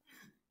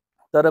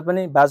 तर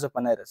पनि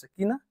बाजोपन आइरहेछ।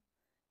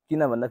 किन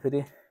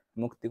भन्दाखेरि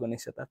मुक्तिको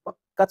निश्चयता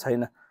पक्का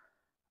छैन।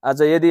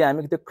 आज यदि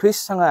हामी त्यो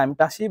ख्रिस्टसँग हामी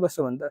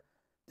टाँसिबस्छौँ भने त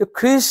त्यो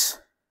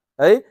ख्रिस्ट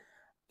है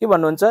के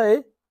भन्नुहुन्छ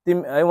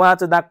है उहाँ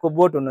चाहिँ दागको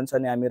बोट हुनुहुन्छ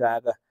नि हामीहरू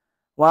आएका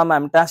उहाँमा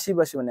हामी टाँसी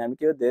बस्यो भने हामी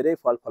के हो धेरै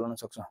फल फलाउन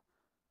सक्छौँ।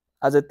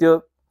 आज त्यो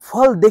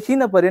फल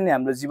देखिन पर्यो नि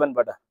हाम्रो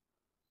जीवनबाट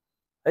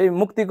है।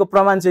 मुक्तिको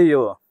प्रमाण चाहिँ यो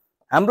हो,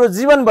 हाम्रो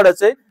जीवनबाट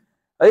चाहिँ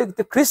है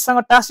त्यो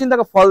ख्रीष्टसँग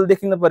टाँसिँदाको फल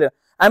देखिन पर्यो।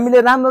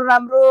 हामीले राम्रो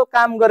राम्रो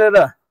काम गरेर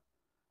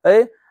है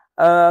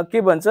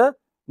के भन्छ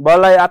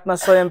भलाइ आत्मा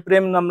स्वयं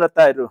प्रेम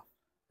नम्रताहरू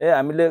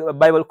हामीले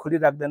बाइबल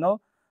खोलिराख्दैनौँ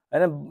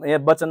हैन। यहाँ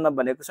वचनमा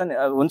भनेको छ नि,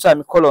 हुन्छ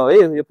हामी खोलौँ है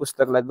यो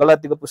पुस्तकलाई,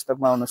 गलातीको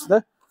पुस्तकमा आउनुहोस्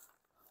त।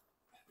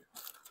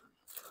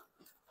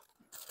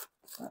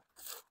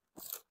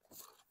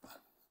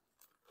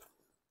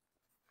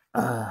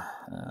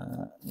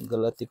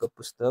 गलातीको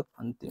पुस्तक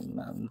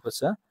अन्तिममा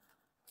हुनुपर्छ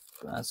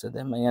 5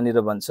 अध्यायमा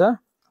यहाँनिर भन्छ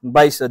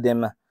 22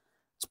 अध्यायमा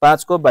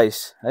 5 को 22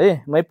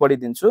 है, मै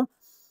पढिदिन्छु।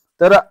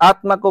 तर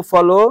आत्माको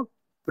फल हो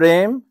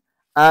प्रेम,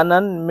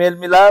 आनन्द,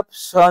 मेलमिलाप,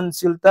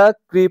 सहनशीलता,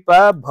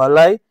 कृपा,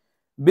 भलाइ,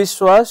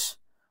 विश्वास,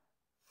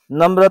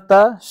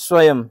 नम्रता,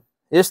 स्वयं।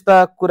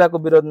 यस्ता कुराको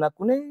विरोधमा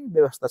कुनै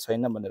व्यवस्था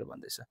छैन भनेर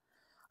भन्दैछ।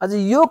 अझ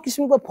यो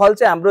किसिमको फल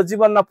चाहिँ हाम्रो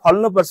जीवनमा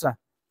फल्नुपर्छ।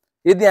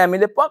 यदि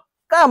हामीले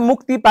पक्का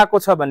मुक्ति पाएको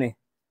छ भने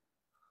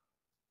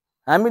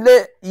हामीले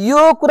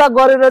यो कुरा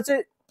गरेर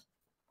चाहिँ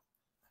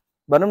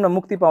भनौँ न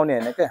मुक्ति पाउने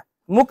होइन क्या।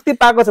 मुक्ति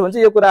पाएको छ भने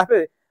चाहिँ यो कुरा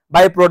आफै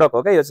बाई प्रोडक्ट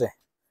हो क्या यो चाहिँ।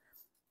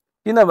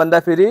 किन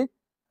भन्दाखेरि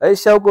है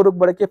स्याउको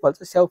रुखबाट के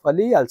फल्छ? स्याउ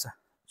फलिहाल्छ,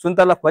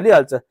 सुन्तला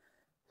फलिहाल्छ।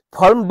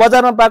 फल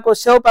बजारमा पाएको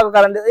स्याउ पाएको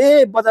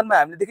कारणले बजारमा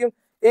हामीले देख्यौँ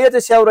यो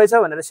चाहिँ स्याउ रहेछ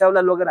भनेर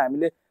स्याउलाई लगेर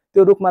हामीले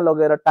त्यो रुखमा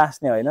लगेर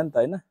टाँस्ने होइन नि त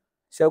होइन।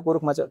 स्याउको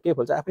रुखमा चाहिँ के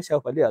फल्छ? आफै स्याउ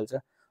फलिहाल्छ।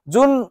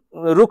 जुन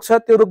रुख छ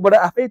त्यो रुखबाट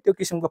आफै त्यो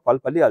किसिमको फल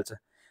फलिहाल्छ।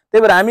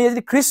 त्यही भएर हामी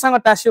यदि ख्रीष्टसँग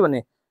टाँस्यो भने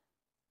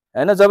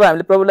होइन, जब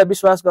हामीले प्रभुलाई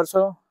विश्वास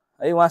गर्छौँ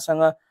है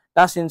उहाँसँग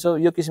टाँसिन्छौँ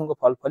यो किसिमको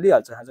फल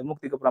फलिहाल्छ। आज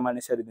मुक्तिको प्रमाण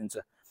यसरी दिन्छ।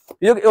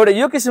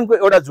 यो किसिमको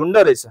एउटा झुण्ड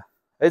रहेछ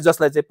है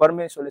जसलाई चाहिँ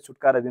परमेश्वरले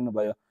छुटकारा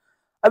दिनुभयो।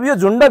 अब यो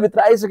झुण्डभित्र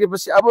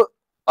आइसकेपछि अब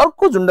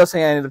अर्को झुण्ड छ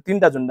यहाँनिर,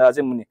 3टा झुण्ड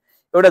अझै मुनि।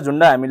 एउटा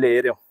झुण्ड हामीले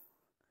हेऱ्यौँ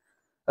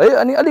है,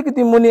 अनि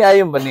अलिकति मुनि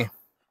आयौँ भने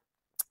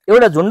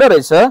एउटा झुण्ड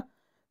रहेछ,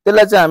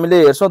 त्यसलाई चाहिँ हामीले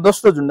हेर्छौँ।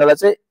 दोस्रो झुण्डलाई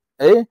चाहिँ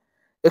है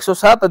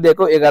 107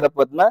 अध्यायको 11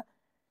 पदमा,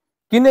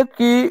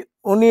 किनकि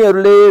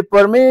उनीहरूले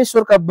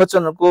परमेश्वरका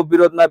वचनहरूको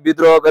विरोधमा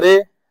विद्रोह गरे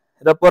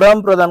र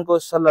परम प्रधानको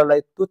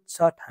सल्लाहलाई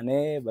तुच्छ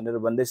ठाने भनेर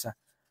भन्दैछ।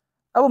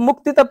 अब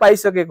मुक्ति त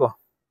पाइसकेको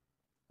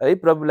है,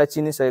 प्रभुलाई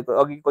चिनिसकेको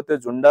अघिको त्यो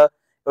झुण्ड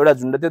एउटा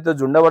झुण्ड थियो, त्यो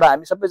झुण्डबाट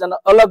हामी सबैजना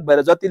अलग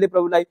भएर जतिले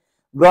प्रभुलाई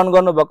ग्रहण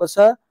गर्नुभएको छ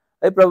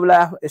है,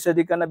 प्रभुलाई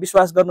यसरी कन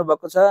विश्वास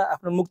गर्नुभएको छ,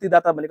 आफ्नो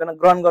मुक्तिदाता भनिकन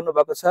ग्रहण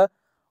गर्नुभएको छ,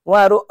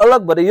 उहाँहरू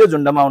अलग भएर यो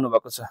झुण्डमा आउनु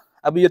भएको छ।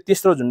 अब यो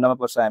तेस्रो झुण्डमा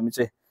पर्छ हामी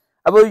चाहिँ।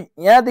 अब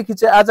यहाँदेखि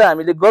चाहिँ आज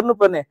हामीले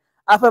गर्नुपर्ने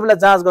आफूलाई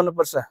जाँच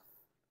गर्नुपर्छ।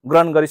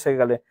 ग्रहण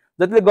गरिसकेकाले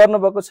जतिले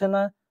गर्नुभएको छैन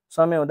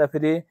समय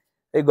हुँदाखेरि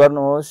है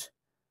गर्नुहोस्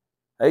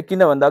है।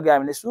 किन भन्दा अघि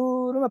हामीले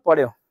सुरुमा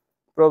पढ्यौँ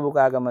प्रभुको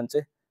आगमन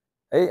चाहिँ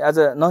है आज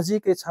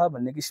नजिकै छ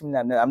भन्ने किसिमले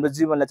हामीले हाम्रो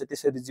जीवनलाई चाहिँ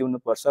त्यसरी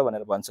जिउनुपर्छ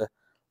भनेर भन्छ।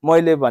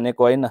 मैले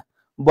भनेको होइन,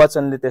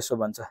 वचनले त्यसो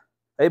भन्छ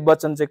है।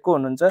 वचन चाहिँ को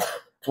हुनुहुन्छ?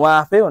 उहाँ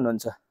आफै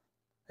हुनुहुन्छ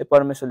है।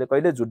 परमेश्वरले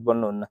कहिले झुट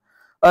बोल्नुहुन्न।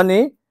 अनि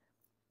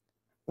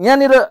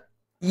यहाँनिर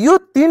यो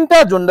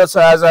 3टा झुण्ड छ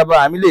आज अब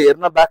हामीले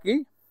हेर्न बाँकी।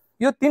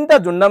 यो 3टा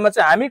झुण्डमा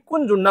चाहिँ हामी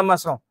कुन झुण्डमा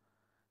छौँ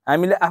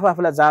हामीले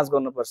आफूलाई जाँच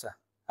गर्नुपर्छ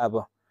अब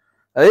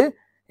है।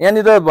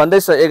 यहाँनिर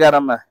भन्दैछ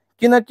 11मा,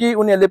 किनकि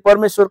उनीहरूले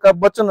परमेश्वरका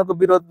वचनहरूको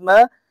विरोधमा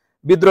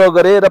विद्रोह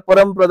गरे र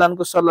परम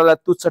प्रधानको सल्लाहलाई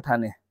तुच्छ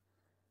ठाने।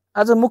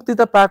 आज मुक्ति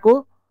त पाएको,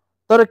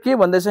 तर के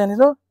भन्दैछ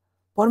यहाँनिर?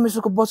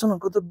 परमेश्वरको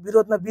वचनहरूको त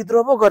विरोधमा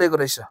विद्रोह पो गरेको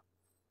रहेछ,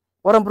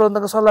 परम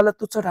प्रधानको सल्लाहलाई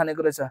तुच्छ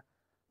ठानेको रहेछ।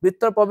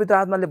 भित्र पवित्र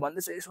आत्माले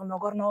भन्दैछ यसो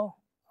नगर्न हो,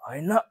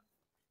 होइन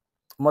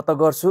म त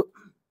गर्छु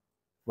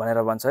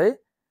भनेर भन्छ है।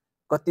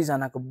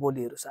 कतिजनाको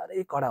बोलीहरू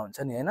साह्रै कडा हुन्छ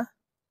नि होइन।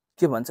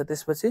 के भन्छ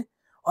त्यसपछि?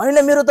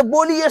 होइन मेरो त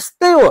बोली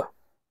यस्तै हो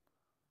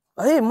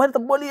है, मेरो त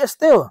बोली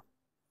यस्तै हो।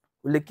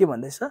 उसले के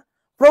भन्दैछ?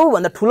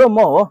 प्रभुभन्दा ठुलो म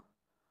हो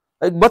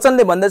है।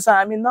 वचनले भन्दैछ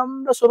हामी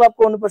नम्र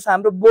स्वभावको हुनुपर्छ,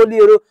 हाम्रो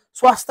बोलीहरू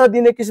स्वास्थ्य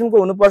दिने किसिमको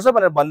हुनुपर्छ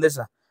भनेर भन्दैछ।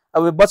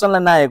 अब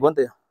वचनलाई नआएको नि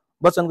त,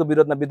 वचनको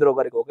विरोधमा विद्रोह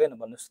गरेको हो कि होइन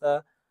भन्नुहोस्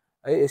त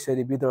है।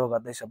 यसरी विद्रोह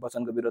गर्दैछ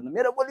वचनको विरोधमा,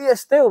 मेरो बोली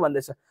यस्तै हो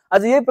भन्दैछ।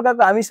 आज यही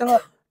प्रकारको हामीसँग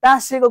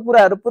टाँसिएको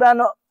कुराहरू,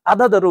 पुरानो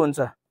आदतहरू हुन्छ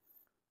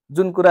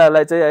जुन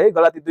कुराहरूलाई चाहिँ है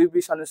गलाती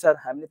 2:20 अनुसार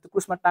हामीले त्यो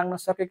क्रुसमा टाङ्न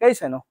सकेकै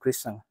छैनौँ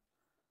ख्रीष्टसँग।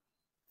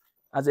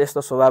 आज यस्तो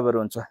स्वभावहरू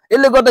हुन्छ।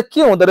 यसले गर्दा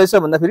के हुँदो रहेछ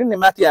भन्दाखेरि नि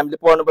माथि हामीले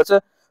पढ्नुपर्छ,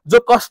 जो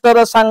कष्ट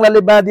र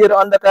साङ्लाले बाँधिएर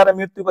अन्धकार र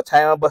मृत्युको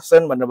छायामा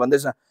बस्छन् भनेर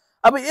भन्दैछ।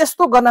 अब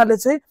यस्तो गर्नाले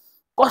चाहिँ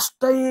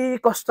कष्टै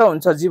कष्ट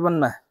हुन्छ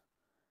जीवनमा।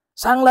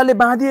 साङ्लाले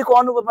बाँधिएको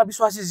अनुभवमा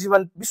विश्वासी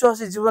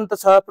जीवन त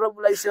छ,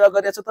 प्रभुलाई सेवा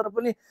गरिरहेको छ, तर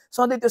पनि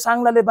सधैँ त्यो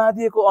साङ्लाले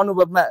बाँधिएको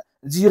अनुभवमा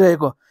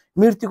जिरहेको,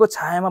 मृत्युको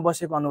छायामा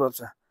बसेको अनुभव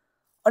छ।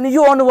 अनि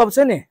यो अनुभव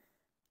चाहिँ नि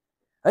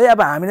है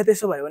अब हामीले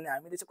त्यसो भयो भने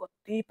हामीले चाहिँ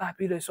कति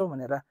पापी रहेछौँ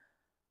भनेर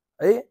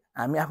है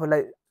हामी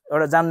आफूलाई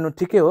एउटा जान्नु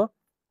ठिकै हो,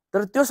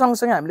 तर त्यो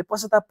सँगसँगै हामीले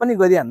पश्चाताप पनि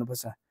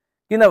गरिहाल्नुपर्छ।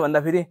 किन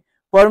भन्दाखेरि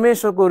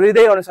परमेश्वरको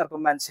हृदय अनुसारको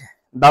मान्छे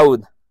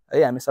दाउद है,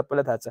 हामी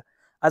सबैलाई थाहा छ,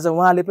 आज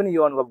उहाँले पनि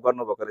यो अनुभव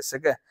गर्नुभएको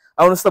रहेछ क्या।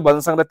 आउनुहोस् त भजन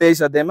सङ्ग्रह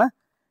 23 अध्यायमा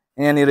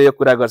यहाँनिर यो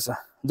कुरा गर्छ,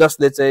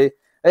 जसले चाहिँ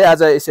है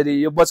आज यसरी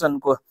यो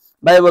वचनको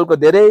बाइबलको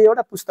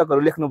धेरैवटा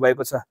पुस्तकहरू लेख्नु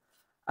भएको छ।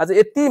 आज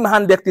यति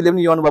महान व्यक्तिले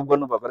पनि यो अनुभव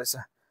गर्नुभएको रहेछ।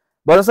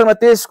 भजनसंग्रह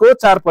 23 को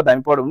 4 पद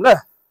हामी पढौँ ल,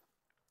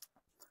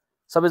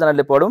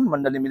 सबैजनाले पढौँ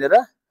मण्डली मिलेर।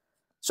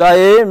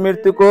 चाहे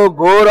मृत्युको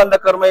घोर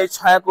अन्धकारमय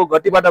छायाको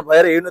घटीबाट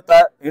भएर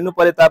हिँड्नु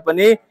परे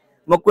तापनि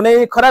म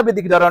कुनै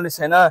खराबीदेखि डराउने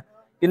छैन,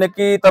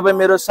 किनकि तपाईँ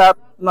मेरो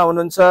साथमा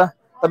हुनुहुन्छ।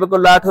 तपाईँको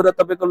लाठो र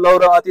तपाईँको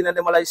लौरो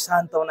अतिनैले मलाई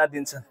सान्त्वना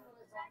दिन्छन्।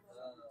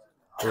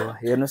 हो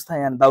हेर्नुहोस् त,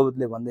 यहाँ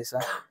दाउदले भन्दैछ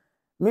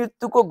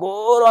मृत्युको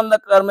घोर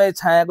अन्धकारमय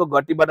छायाको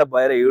घटीबाट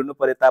भएर हिँड्नु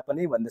परे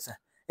तापनि भन्दैछ।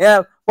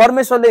 यहाँ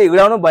परमेश्वरले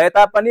हिँडाउनु भए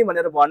तापनि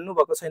भनेर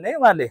भन्नुभएको छैन है।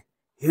 उहाँले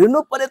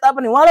हिँड्नु परे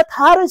तापनि उहाँलाई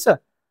थाहा रहेछ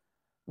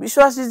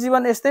विश्वासी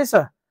जीवन यस्तै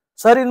छ।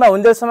 शरीरमा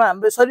हुन्जेलसम्म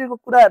हाम्रो शरीरको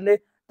कुराहरूले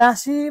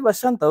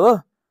टाँसिबस्छ नि त हो।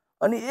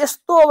 अनि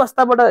यस्तो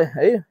अवस्थाबाट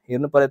है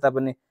हिँड्नु परे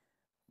तापनि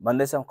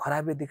भन्दैछ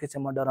खराबीदेखि चाहिँ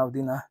म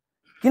डराउँदिनँ।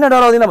 किन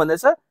डराउँदिनँ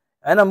भन्दैछ?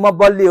 होइन म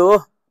बलियो हो,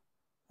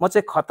 म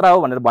चाहिँ खतरा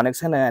हो भनेर भनेको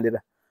छैन यहाँनिर।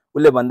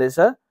 उसले भन्दैछ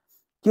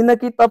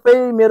किनकि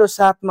तपाईँ मेरो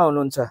साथमा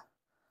हुनुहुन्छ,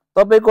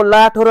 तपाईँको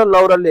लाठो र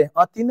लौरोले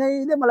अति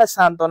नैले मलाई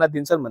सान्त्वना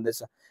दिन्छन्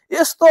भन्दैछ।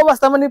 यस्तो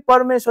अवस्थामा नि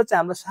परमेश्वर चाहिँ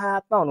हाम्रो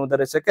साथमा हुनुहुँदो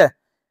रहेछ क्या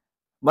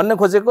भन्ने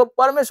खोजेको।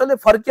 परमेश्वरले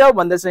फर्क्याउ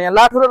भन्दैछ। यहाँ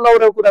लाठो र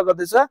लौरोको कुरा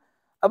गर्दैछ।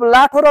 अब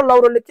लाठो र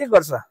लौरोले के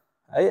गर्छ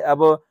है?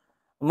 अब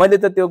मैले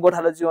त त्यो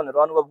गोठालो जीवनहरू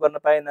अनुभव गर्न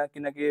पाइनँ,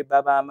 किनकि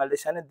बाबा आमाले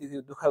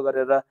सानैदेखि दुःख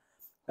गरेर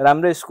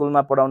राम्रै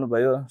स्कुलमा पढाउनु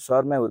भयो,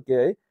 सहरमै हुर्के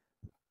है।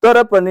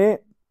 तर पनि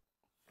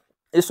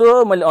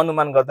यसो मैले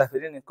अनुमान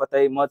गर्दाखेरि नि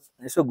कतै म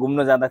यसो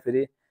घुम्न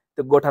जाँदाखेरि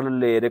त्यो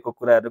गोठालोले हेरेको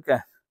कुराहरू क्या,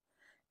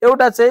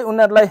 एउटा चाहिँ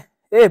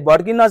उनीहरूलाई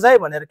भड्कि नजाए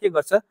भनेर के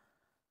गर्छ,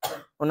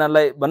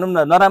 उनीहरूलाई भनौँ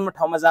न नराम्रो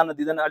ठाउँमा जान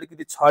दिँदैन,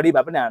 अलिकति छडी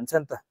भए पनि हान्छ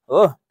नि त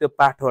हो त्यो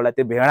पाठोहरूलाई,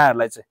 त्यो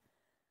भेडाहरूलाई चाहिँ।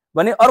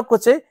 भने अर्को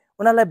चाहिँ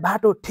उनीहरूलाई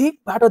बाटो ठिक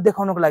बाटो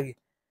देखाउनको लागि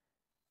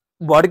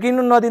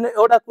भड्किनु नदिनु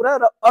एउटा कुरा,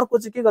 र अर्को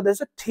चाहिँ के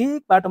गर्दैछ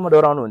ठिक बाटोमा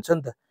डोराउनु हुन्छ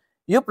नि त।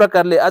 यो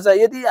प्रकारले आज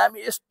यदि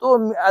हामी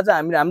यस्तो आज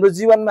हामी हाम्रो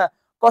जीवनमा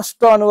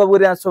कष्ट अनुभव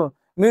गरिरहेका छौँ,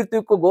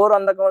 मृत्युको घोर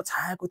अन्धकारमा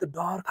छायाको त्यो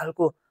डर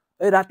खालको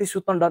है, राति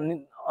सुत्न डर,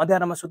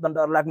 अँध्यारोमा सुत्न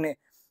डर लाग्ने,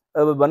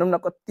 अब भनौँ न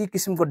कति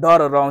किसिमको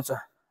डरहरू आउँछ।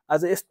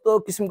 आज यस्तो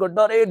किसिमको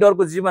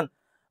डरको जीवन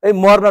है,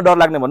 मर्न डर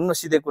लाग्ने भनौँ न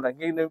सिधै कुरा।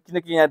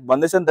 किनकि यहाँ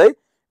भन्दैछ नि त है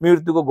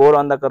मृत्युको घोर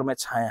अन्धकारमा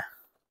छाया।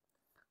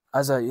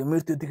 आज यो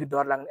मृत्युदेखि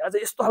डर लाग्ने आज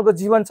यस्तो खालको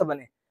जीवन छ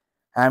भने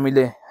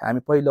हामी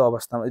पहिलो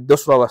अवस्थामा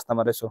दोस्रो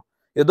अवस्थामा रहेछौँ,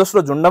 यो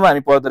दोस्रो झुन्डमा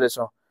हामी पर्दो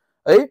रहेछौँ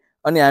है।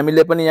 अनि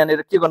हामीले पनि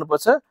यहाँनिर के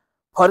गर्नुपर्छ,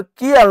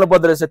 फर्किहाल्नु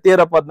पर्दो रहेछ।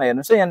 13 पदमा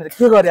हेर्नुहोस् है, यहाँनिर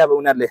के गरे अब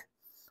उनीहरूले।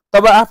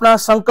 तब आफ्ना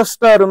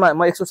सङ्कष्टहरूमा,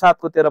 म 107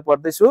 को 13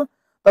 पढ्दैछु।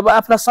 तब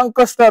आफ्ना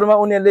सङ्कष्टहरूमा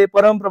उनीहरूले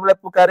परमप्रभुलाई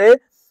पुकारे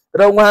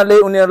र उहाँले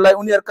उनीहरूलाई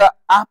उनीहरूका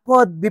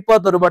आपद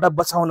विपदहरूबाट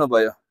बचाउनु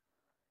भयो।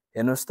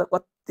 हेर्नुहोस् त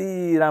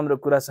कति राम्रो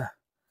कुरा छ।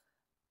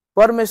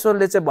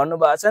 परमेश्वरले चाहिँ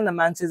भन्नुभएको छैन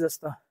मान्छे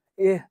जस्तो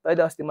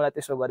तैँले अस्ति मलाई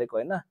त्यसो गरेको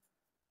होइन,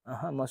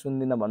 म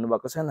सुन्दिनँ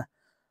भन्नुभएको छैन।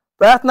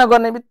 प्रार्थना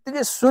गर्ने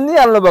बित्तिकै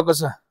सुनिहाल्नु भएको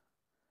छ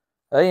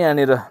है।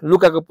 यहाँनिर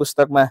लुकाको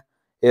पुस्तकमा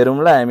हेरौँ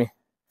ल हामी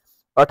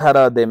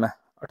 18 अध्यायमा,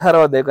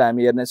 18 अध्यायको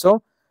हामी हेर्नेछौँ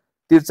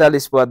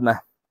 43 पदमा।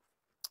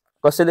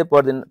 कसैले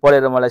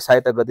पढेर मलाई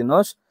सहायता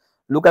गरिदिनुहोस्।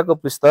 लुकाको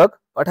पुस्तक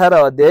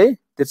 18 अध्याय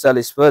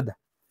 43 पद।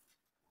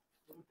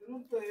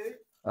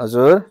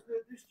 हजुर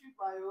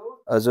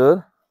हजुर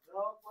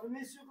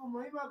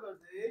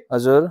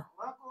हजुर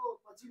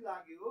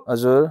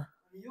हजुर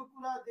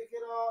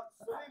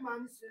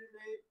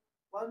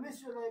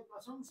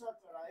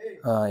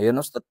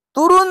हेर्नुहोस् त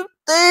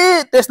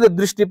तुरुन्तै त्यसले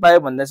दृष्टि पायो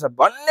भन्दैछ।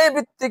 भन्ने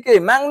बित्तिकै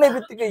माग्ने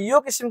बित्तिकै यो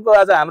किसिमको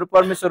आज हाम्रो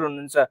परमेश्वर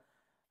हुनुहुन्छ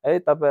है।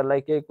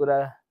 तपाईँहरूलाई केही कुरा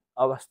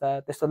अवस्था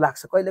त्यस्तो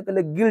लाग्छ, कहिले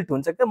कहिले गिल्ट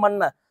हुन्छ क्या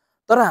मनमा।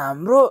 तर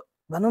हाम्रो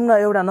भनौँ न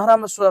एउटा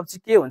नराम्रो स्वभाव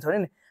चाहिँ के हुन्छ भने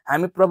नि,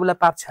 हामी प्रभुलाई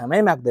पाप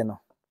क्षमै माग्दैनौँ।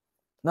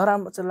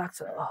 नराम्रो चाहिँ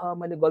लाग्छ,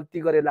 मैले गल्ती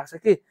गरेँ लाग्छ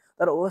कि,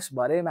 तर होस्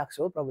भरे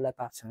माग्छु हो प्रभुलाई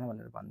पाप क्षमा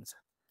भनेर भन्छ।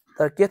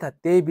 तर के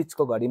थाहा त्यही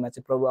बिचको घडीमा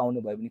चाहिँ प्रभु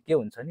आउनुभयो भने के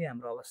हुन्छ नि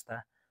हाम्रो अवस्था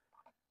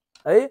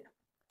है।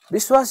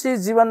 विश्वासी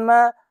जीवनमा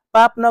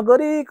पाप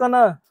नगरिकन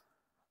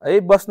है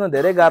बस्नु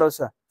धेरै गाह्रो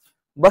छ।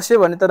 बस्यो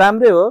भने त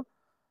राम्रै हो,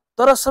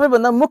 तर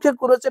सबैभन्दा मुख्य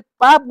कुरो चाहिँ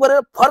पाप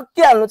गरेर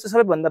फर्किहाल्नु चाहिँ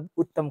सबैभन्दा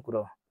उत्तम कुरो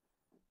हो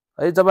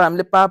है। जब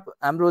हामीले पाप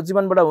हाम्रो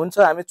जीवनबाट हुन्छ,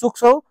 हामी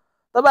चुक्छौँ,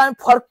 तब हामी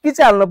फर्कि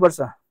चाहिँ हाल्नुपर्छ।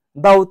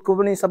 दाउदको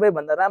पनि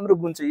सबैभन्दा राम्रो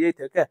गुण चाहिँ यही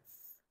थियो क्या।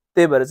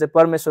 त्यही भएर चाहिँ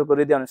परमेश्वरको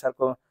हृदय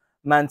अनुसारको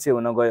मान्छे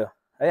हुन गयो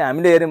है।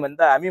 हामीले हेऱ्यौँ भने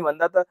त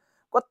हामीभन्दा त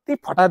कति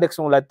फटा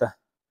देख्छौँ उसलाई त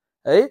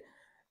है।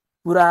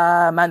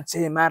 पुरा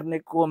मान्छे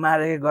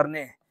मारे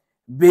गर्ने,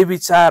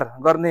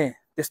 बेविचार गर्ने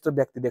त्यस्तो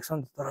व्यक्ति देख्छौँ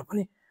नि। तर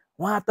पनि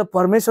उहाँ त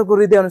परमेश्वरको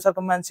हृदय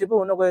अनुसारको मान्छे पो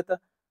हुन गयो त।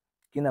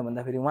 किन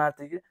भन्दाखेरि उहाँ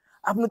चाहिँ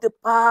आफ्नो त्यो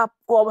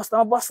पापको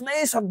अवस्थामा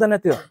बस्नै सक्दैन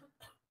थियो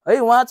है।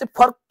 उहाँ चाहिँ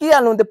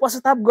फर्किहाल्नुहुन्थ्यो,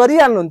 पश्चाताप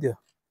गरिहाल्नुहुन्थ्यो।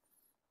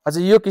 अझ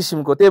यो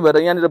किसिमको। त्यही भएर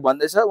यहाँनिर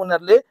भन्दैछ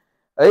उनीहरूले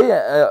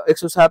है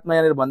 107 मा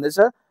यहाँनिर भन्दैछ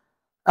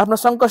आफ्नो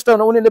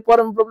सङ्कष्टहरू उनीहरूले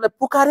परमप्रभुलाई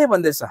पुकारे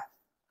भन्दैछ।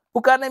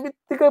 पुकार्ने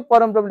बित्तिकै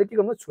परमप्रभुले के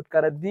गर्नु,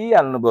 छुटकारा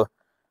दिइहाल्नु भयो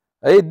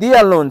है,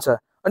 दिइहाल्नुहुन्छ।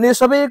 अनि यो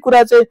सबै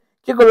कुरा चाहिँ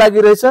के को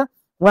लागि रहेछ,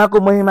 उहाँको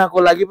महिमाको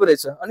लागि पो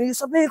रहेछ। अनि यो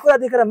सबै कुरा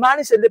देखेर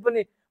मानिसहरूले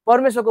पनि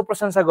परमेश्वरको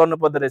प्रशंसा गर्नु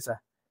पर्दो रहेछ,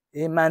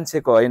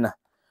 मान्छेको होइन।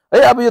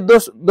 है। अब यो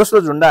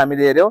दोस्रो झुण्ड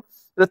हामीले हेर्यौं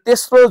र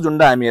तेस्रो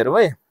झुण्ड हामी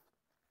हेरौँ है।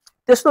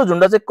 तेस्रो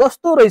झुण्ड चाहिँ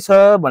कस्तो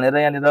रहेछ भनेर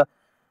यहाँनिर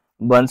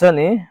भन्छ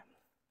नि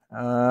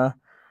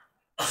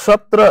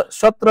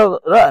 17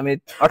 र हामी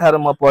 18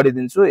 म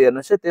पढिदिन्छु।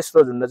 हेर्नुहोस् है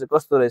तेस्रो झुण्ड चाहिँ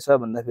कस्तो रहेछ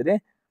भन्दाखेरि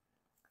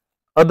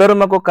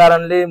अधर्मको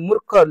कारणले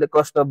मूर्खहरूले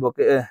कष्ट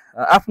भोगे,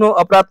 आफ्नो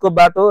अपराधको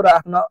बाटो र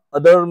आफ्नो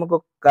अधर्मको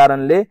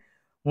कारणले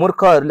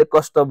मूर्खहरूले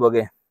कष्ट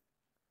भोगे।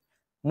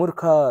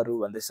 मूर्खहरू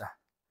भन्दैछ।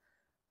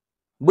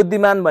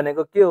 बुद्धिमान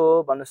भनेको के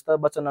हो भन्नुहोस् त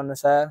वचन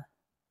अनुसार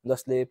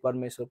जसले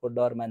परमेश्वरको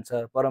डर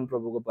मान्छ,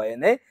 परमप्रभुको भय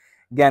नै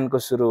ज्ञानको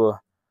सुरु हो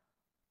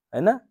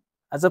हैन।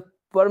 आज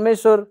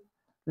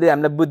परमेश्वरले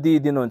हामीलाई बुद्धि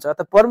दिनुहुन्छ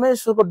अथवा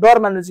परमेश्वरको डर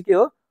मान्नु चाहिँ के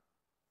हो?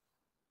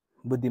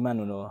 बुद्धिमान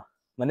हुनु हो।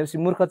 भनेपछि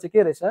मूर्ख चाहिँ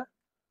के रहेछ?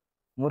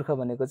 मूर्ख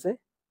भनेको चाहिँ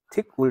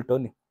ठिक उल्टो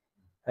नि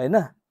हैन,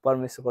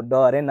 परमेश्वरको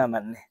डरै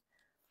नमान्ने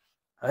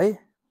है,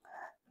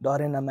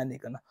 डरै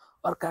नमानिकन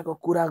अर्काको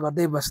कुरा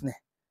गर्दै बस्ने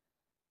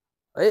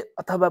है,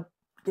 अथवा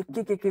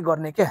के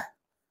गर्ने क्या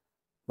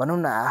भनौँ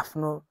न।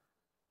 आफ्नो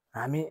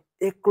हामी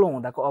एक्लो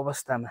हुँदाको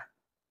अवस्थामा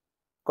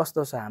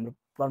कस्तो छ हाम्रो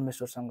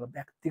परमेश्वरसँग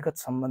व्यक्तिगत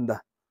सम्बन्ध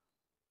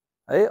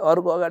है।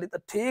 अरूको अगाडि त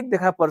ठिक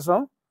देखा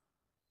पर्छौँ,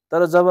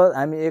 तर जब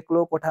हामी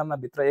एक्लो कोठामा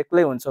भित्र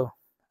एक्लै हुन्छौँ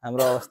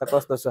हाम्रो अवस्था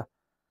कस्तो छ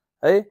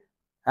है।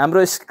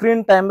 हाम्रो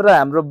स्क्रिन टाइम र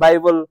हाम्रो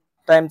बाइबल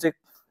टाइम चाहिँ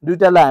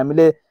दुईटालाई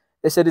हामीले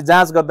यसरी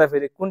जाँच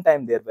गर्दाखेरि कुन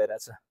टाइम धेर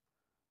भइरहेछ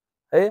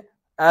है।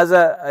 आज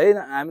है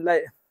हामीलाई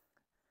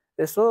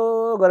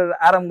यसो गरेर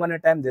आराम गर्ने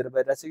टाइम धेर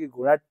भइरहेछ कि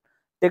घुँडा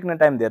टेक्ने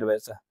टाइम धेर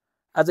भइरहेछ।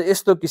 आज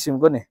यस्तो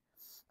किसिमको नि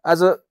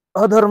आज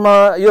अधर्म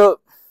यो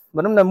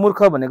भनौँ न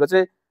मूर्ख भनेको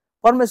चाहिँ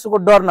परमेश्वरको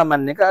डर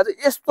नमान्ने का आज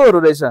यस्तोहरू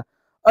रहेछ।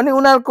 अनि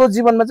उनीहरूको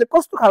जीवनमा चाहिँ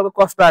कस्तो खालको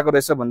कष्ट आएको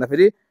रहेछ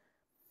भन्दाखेरि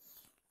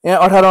यहाँ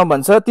 18 मा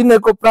भन्छ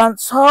तिनीहरूको प्राण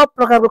सब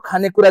प्रकारको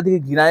खानेकुरादेखि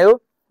घिनायो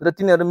र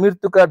तिनीहरू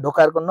मृत्युका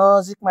ढोकाहरूको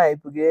नजिकमा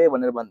आइपुगे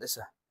भनेर भन्दैछ।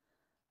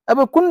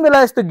 अब कुन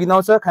बेला यस्तो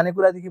घिनाउँछ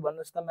खानेकुरादेखि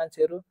भन्नुहोस् त?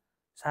 मान्छेहरू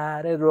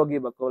साह्रै रोगी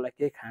भएको बेला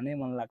केही खानै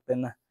मन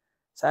लाग्दैन,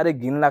 साह्रै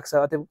घिन लाग्छ,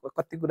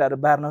 कति कुराहरू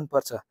बार्न पनि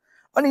पर्छ।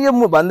 अनि यो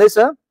भन्दैछ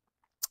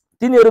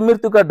तिनीहरू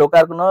मृत्युका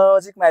ढोकाहरूको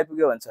नजिकमा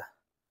आइपुग्यो भन्छ।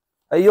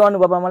 यो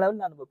अनुभव मलाई पनि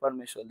लानुभयो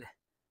परमेश्वरले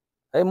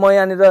है। म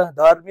यहाँनिर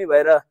धर्मी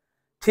भएर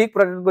ठिक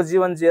प्रकारको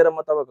जीवन जिएर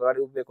म तपाईँको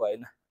अगाडि उभिएको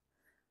होइन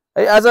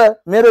है। आज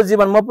मेरो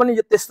जीवन म पनि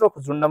यो तेस्रो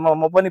झुण्डमा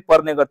म पनि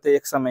पर्ने गर्थेँ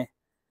एक समय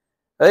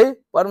है।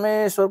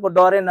 परमेश्वरको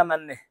डरै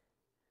नमान्ने,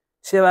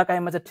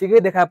 सेवाकाईमा चाहिँ ठिकै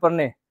देखा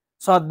पर्ने,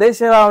 सधैँ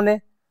सेवा आउने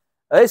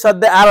है,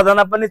 सधैँ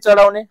आराधना पनि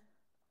चढाउने,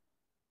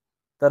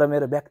 तर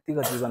मेरो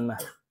व्यक्तिगत जीवनमा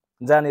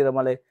जहाँनिर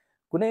मलाई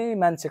कुनै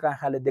मान्छेको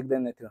आँखाले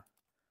देख्दैन थियो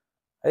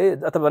है,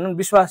 अथवा भनौँ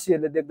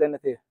विश्वासीहरूले देख्दैन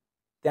थियो,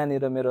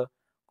 त्यहाँनिर मेरो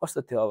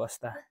कस्तो थियो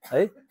अवस्था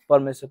है।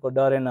 परमेश्वरको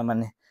डरै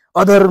नमान्ने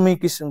अधर्मी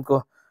किसिमको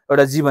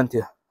एउटा जीवन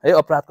थियो है।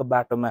 अपराधको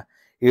बाटोमा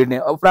हिँड्ने,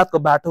 अपराधको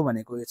बाटो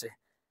भनेको यो चाहिँ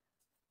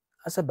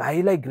अच्छा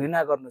भाइलाई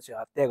घृणा गर्नु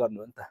चाहिँ हत्या गर्नु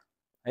हो नि त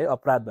है।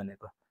 अपराध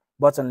भनेको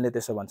वचनले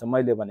त्यसो भन्छ,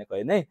 मैले भनेको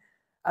होइन है।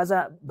 आज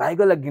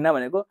भाइको लागि घृणा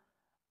भनेको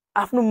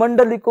आफ्नो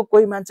मण्डलीको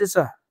कोही मान्छे छ,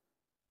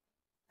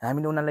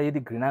 हामीले उनीहरूलाई यदि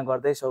घृणा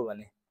गर्दैछौँ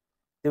भने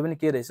त्यो पनि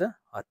के रहेछ?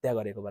 हत्या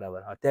गरेको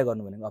बराबर। हत्या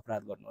गर्नु भनेको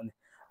अपराध गर्नु हो नि।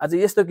 आज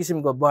यस्तो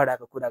किसिमको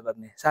बडाको कुरा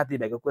गर्ने,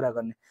 साथीभाइको कुरा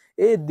गर्ने,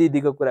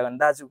 दिदीको कुरा गर्ने,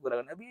 दाजुको कुरा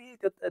गर्ने,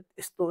 त्यो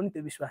यस्तो हो नि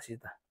त्यो विश्वासी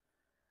त।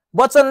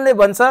 वचनले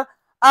भन्छ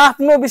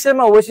आफ्नो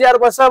विषयमा होसियार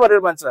बस भनेर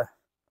भन्छ,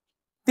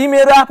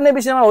 तिमीहरू आफ्नै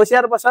विषयमा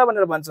होसियार बस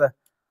भनेर भन्छ।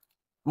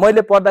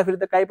 मैले पढ्दाखेरि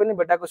त काहीँ पनि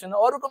भेटाएको छैन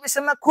अरूको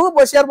विषयमा खुब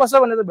होसियार बस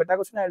भनेर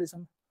भेटाएको छैन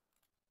अहिलेसम्म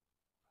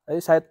है।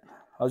 सायद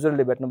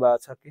हजुरले भेट्नु भएको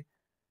छ कि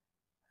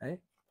है।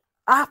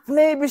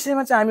 आफ्नै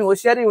विषयमा चाहिँ हामी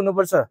होसियारी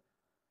हुनुपर्छ।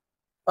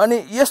 अनि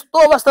यस्तो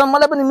अवस्थामा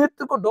मलाई पनि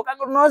मृत्युको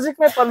ढोकाको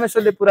नजिकमै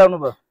परमेश्वरले पुर्याउनु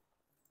भयो।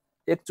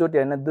 एकचोटि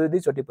होइन,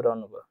 दुईचोटि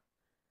पुर्याउनु भयो।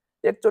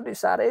 एकचोटि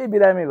साह्रै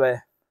बिरामी भए,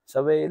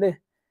 सबैले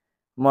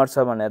मर्छ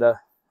भनेर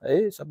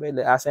है,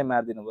 सबैले आशै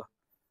मारिदिनु भयो।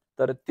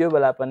 तर त्यो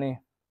बेला पनि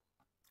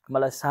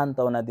मलाई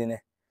सान्त्वना दिने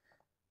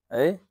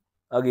है,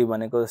 अघि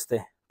भनेको जस्तै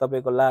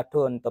तपाईँको लाठो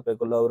अनि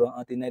तपाईँको लौरो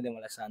तिनीहरूले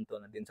मलाई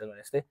सान्त्वना दिन्छ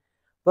भने जस्तै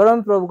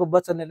परमप्रभुको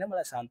वचनले नै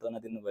मलाई सान्त्वना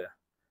दिनुभयो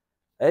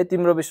है।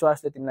 तिम्रो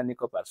विश्वासले तिमीलाई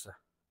निको पार्छ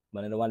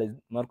भनेर उहाँले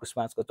मर्कुस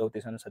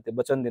 5:34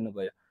 वचन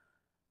दिनुभयो।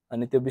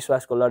 अनि त्यो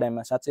विश्वासको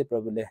लडाइँमा साँच्चै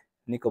प्रभुले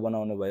निको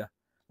बनाउनु भयो।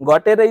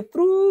 घटेर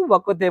इत्रु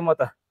भएको थिएँ म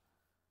त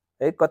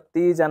है।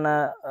 कतिजना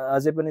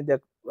अझै पनि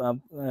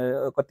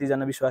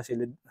कतिजना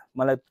विश्वासीले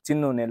मलाई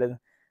चिन्नुहुनेले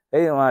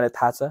है, उहाँहरूले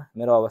थाहा छ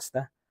मेरो अवस्था।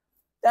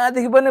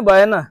 त्यहाँदेखि पनि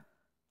भएन,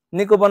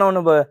 निको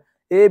बनाउनु भयो।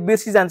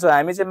 बिर्सी जान्छौँ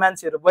हामी चाहिँ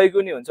मान्छेहरू,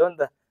 बैगुनी हुन्छौँ नि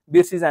त,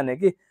 बिर्सी जाने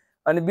कि।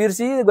 अनि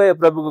बिर्सी गयो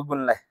प्रभुको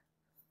गुणलाई।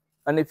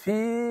 अनि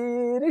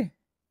फेरि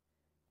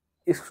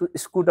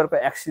स्कुटरको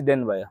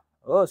एक्सिडेन्ट भयो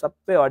हो,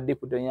 सबै हड्डी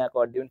फुट्यो,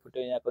 यहाँको हड्डी पनि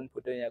फुट्यो, यहाँको पनि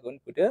फुट्यो, यहाँको पनि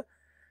फुट्यो,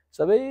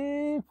 सबै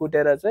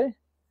फुटेर चाहिँ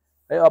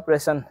है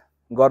अपरेसन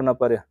गर्न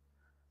पर्यो,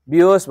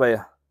 बेहोस भयो।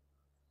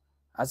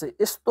 आज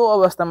यस्तो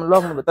अवस्थामा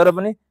लग्नु भयो। तर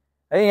पनि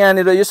है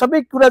यहाँनिर यो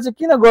सबै कुरा चाहिँ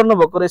किन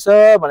गर्नुभएको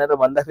रहेछ भनेर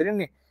भन्दाखेरि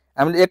नि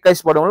हामीले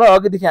 21 पढौँ ल।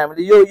 अघिदेखि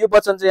हामीले यो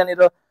वचन चाहिँ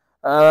यहाँनिर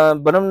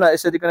भनौँ न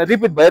यसरी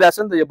रिपिट भइरहेछ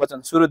नि त। यो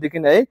वचन सुरुदेखि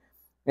नै है,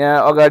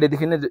 यहाँ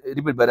अगाडिदेखि नै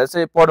रिपिट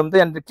भइरहेछ। पढौँ त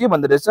यहाँनिर के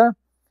भन्दो रहेछ?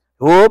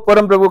 हो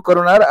परमप्रभुको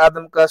करुणा र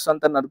आदमका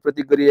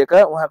सन्तानहरूप्रति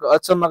गरिएका उहाँको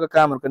अचम्मका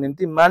कामहरूको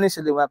निम्ति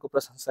मानिसहरूले उहाँको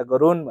प्रशंसा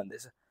गरून्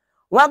भन्दैछ।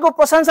 उहाँको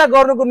प्रशंसा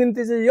गर्नुको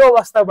निम्ति चाहिँ यो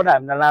अवस्थाबाट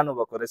हामीलाई लानु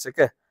भएको रहेछ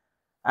क्या।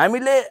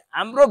 हामीले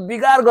हाम्रो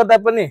बिगार गर्दा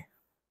पनि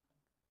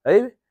है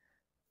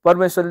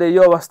परमेश्वरले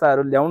यो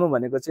अवस्थाहरू ल्याउनु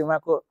भनेको चाहिँ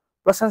उहाँको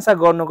प्रशंसा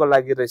गर्नुको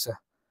लागि रहेछ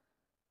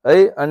है।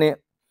 अनि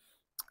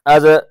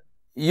आज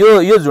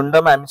यो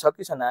झुन्डमा हामी छ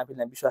कि छैन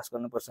आफूलाई विश्वास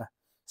गर्नुपर्छ।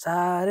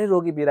 साह्रै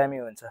रोगी बिरामी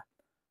हुन्छ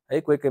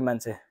है कोही कोही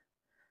मान्छे।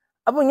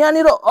 अब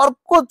यहाँनिर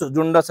अर्को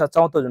झुन्ड छ,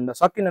 चौथो झुन्ड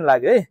सकिन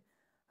लाग्यो है।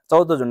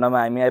 चौथो झुन्डमा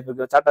हामी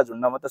आइपुग्यो, 4टा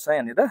झुन्ड मात्र छ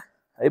यहाँनिर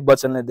है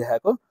वचनले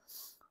देखाएको।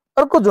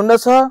 अर्को झुन्ड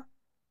छ,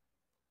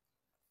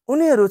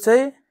 उनीहरू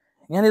चाहिँ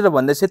यहाँनिर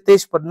भन्दैछ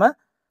 23 पदमा,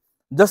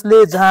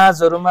 जसले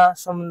जहाजहरूमा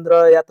समुद्र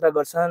यात्रा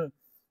गर्छन्,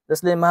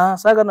 जसले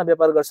महासागरमा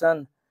व्यापार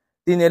गर्छन्,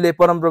 तिनीहरूले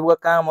परमप्रभुका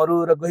कामहरू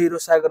र गहिरो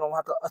सागरमा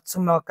उहाँका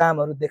अचम्मका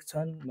कामहरू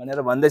देख्छन्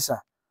भनेर भन्दैछ।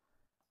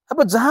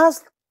 अब जहाज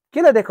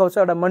केलाई देखाउँछ?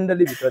 एउटा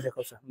मण्डली भित्र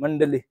देखाउँछ।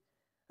 मण्डली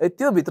है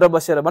त्यो भित्र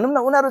बसेर भनौँ न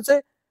उनीहरू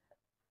चाहिँ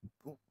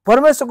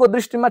परमेश्वरको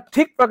दृष्टिमा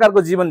ठिक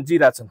प्रकारको जीवन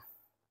जिरहेछन्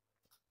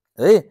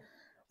है।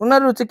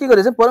 उनीहरू चाहिँ के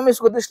गरेछ?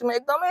 परमेश्वरको दृष्टिमा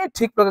एकदमै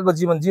ठिक प्रकारको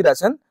जीवन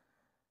जिरहेछन्।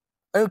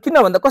 किन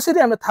भन्दा कसरी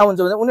हामीलाई थाहा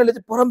हुन्छ भने उनीहरूले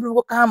चाहिँ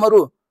परमप्रभुको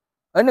कामहरू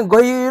हैन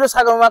गहिरो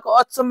सागरमा उहाँको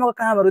अचम्मको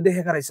कामहरू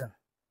देखेका रहेछन्।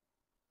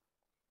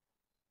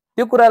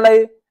 त्यो कुरालाई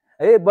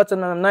है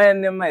वचनमा नयाँ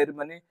नियममा हेर्यो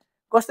भने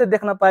कसले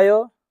देख्न पायो?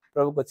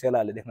 प्रभुको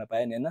चेलाहरूले देख्न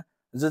पायो नि हैन।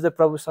 जो चाहिँ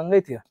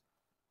प्रभुसँगै थियो।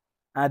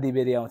 आधी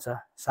बेरी आउँछ,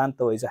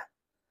 शान्त होइजा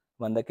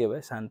भन्दा के भयो?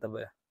 शान्त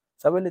भयो।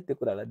 सबैले त्यो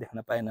कुरालाई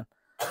देख्न पाएनन्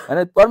हैन।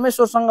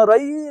 परमेश्वरसँग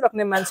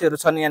रहिराख्ने मान्छेहरू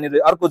छन्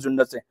यहाँनिर अर्को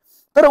झुन्ड चाहिँ।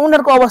 तर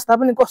उनीहरूको अवस्था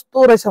पनि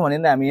कस्तो रहेछ भने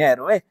हामी यहाँ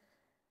हेरौँ है।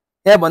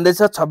 यहाँ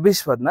भन्दैछ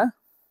 26 पदमा,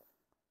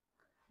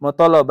 म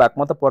तल भाग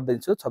म त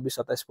पढ्दैछु,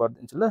 26-27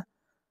 पढ्दिन्छु ल।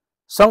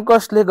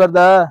 सङ्कटले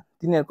गर्दा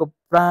तिनीहरूको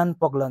प्राण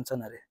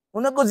पग्लन्छन् अरे।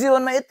 उनीहरूको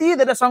जीवनमा यति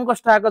धेरै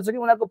सङ्कट आएको छ कि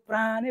उनीहरूको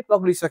प्राणै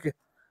पग्लिसक्यो।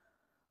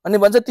 अनि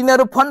भन्छ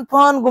तिनीहरू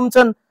फनफन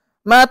घुम्छन्,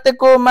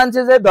 मातेको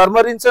मान्छे चाहिँ धर्म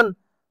रिन्छन्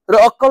र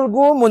अक्कल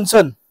गुम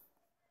हुन्छन्।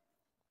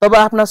 तब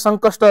आफ्ना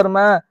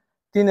सङ्कटहरूमा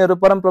तिनीहरू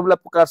परमप्रभुलाई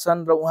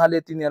पुकार्छन् र उहाँले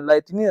तिनीहरूलाई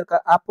तिनीहरूका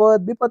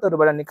आपद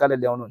विपदहरूबाट निकालेर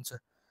ल्याउनुहुन्छ।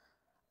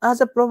 आज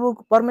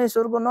प्रभु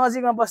परमेश्वरको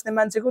नजिकमा बस्ने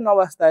मान्छेको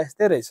अवस्था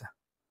यस्तै रहेछ।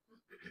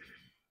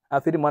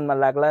 फेरि मनमा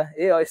लाग्ला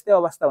यस्तै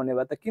अवस्था हुने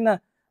भए त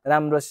किन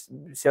राम्रो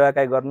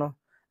सेवाकाई गर्नु?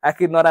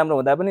 आखिर नराम्रो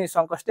हुँदा पनि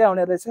सङ्कटै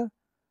आउने रहेछ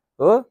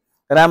हो,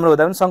 राम्रो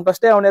हुँदा पनि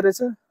सङ्कटै आउने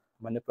रहेछ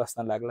भन्ने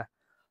प्रश्न लाग्ला।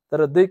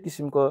 तर दुई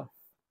किसिमको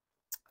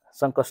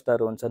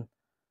सङ्कटहरू हुन्छन्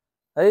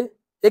है।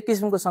 एक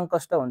किसिमको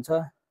सङ्कट हुन्छ,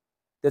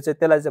 त्यो चाहिँ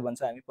त्यसलाई चाहिँ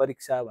भन्छ हामी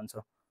परीक्षा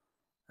भन्छौँ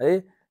है।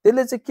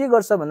 त्यसले चाहिँ के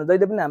गर्छ भने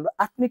जहिले पनि हाम्रो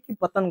आत्मिक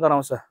पतन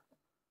गराउँछ।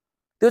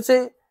 त्यो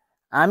चाहिँ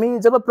हामी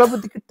जब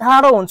प्रभुदेखि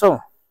टाढो हुन्छौँ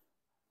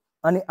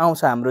अनि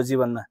आउँछ हाम्रो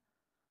जीवनमा,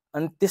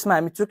 अनि त्यसमा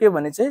हामी चुक्यो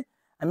भने चाहिँ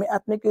हामी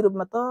आत्मिक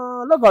रूपमा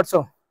तल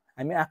घट्छौँ।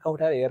 हामी आँखा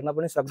उठाएर हेर्न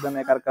पनि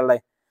सक्दैनौँ एकअर्कालाई।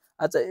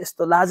 आज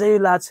यस्तो लाजै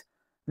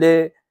लाजले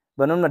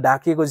भनौँ न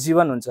ढाकिएको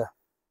जीवन हुन्छ।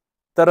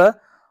 तर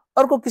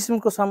अर्को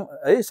किसिमको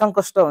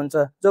सङ्कट हुन्छ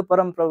जो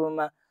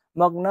परमप्रभुमा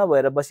मग्न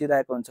भएर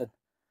बसिरहेको हुन्छन्।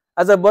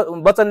 आज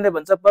वचनले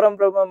भन्छ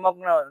परमप्रभुमा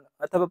मग्न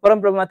अथवा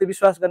परमप्रभुमाथि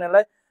विश्वास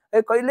गर्नेलाई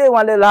कहिले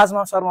उहाँले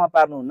लाजमा शर्ममा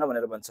पार्नुहुन्न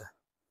भनेर भन्छ।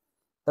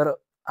 तर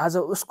आज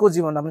उसको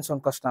जीवनमा पनि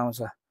सङ्कट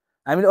आउँछ।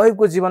 हामीले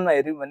अहिलेको जीवनमा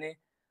हेऱ्यौँ भने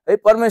है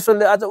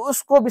परमेश्वरले आज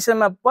उसको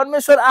विषयमा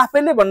परमेश्वर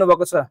आफैले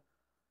भन्नुभएको छ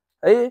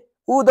है,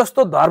 ऊ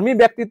जस्तो धर्मी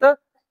व्यक्ति त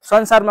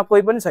संसारमा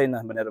कोही पनि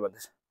छैन भनेर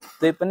भन्दैछ।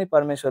 त्यही पनि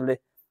परमेश्वरले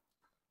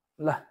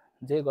ल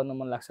जे गर्न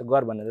मन लाग्छ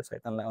गर भनेर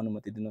शैतानलाई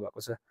अनुमति दिनुभएको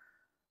छ।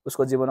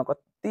 उसको जीवनमा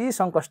कति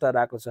सङ्कट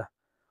आएको छ।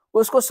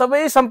 उसको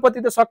सबै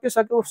सम्पत्ति त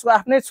सकिसक्यो, उसको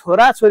आफ्नै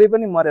छोरा छोरी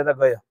पनि मरेर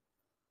गयो।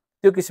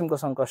 त्यो किसिमको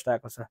सङ्कट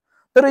आएको छ।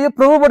 तर यो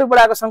प्रभुबाट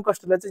आएको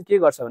सङ्कटले चाहिँ के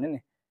गर्छ भने नि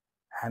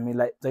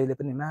हामीलाई जहिले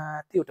पनि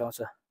माथि उठाउँछ,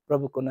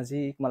 प्रभुको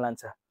नजिकमा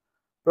लान्छ,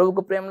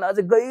 प्रभुको प्रेमलाई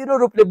अझै गहिरो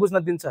रूपले बुझ्न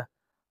दिन्छ।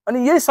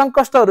 अनि यही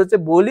सङ्कटहरू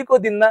चाहिँ भोलिको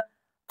दिनमा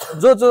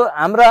जो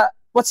हाम्रा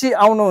पछि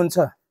आउनुहुन्छ,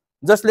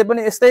 जसले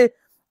पनि यस्तै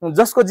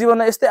जसको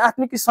जीवनमा यस्तै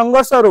आत्मिक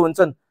सङ्घर्षहरू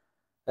हुन्छन्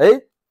है,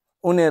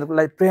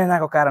 उनीहरूलाई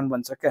प्रेरणाको कारण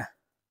बन्छ क्या।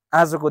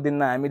 आजको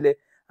दिनमा हामीले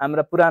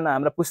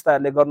हाम्रा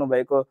पुस्ताहरूले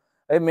गर्नुभएको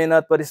है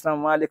मेहनत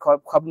परिश्रम, उहाँले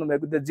खप्नु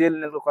भएको त्यो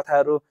जेलको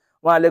कथाहरू,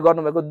 उहाँले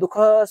गर्नुभएको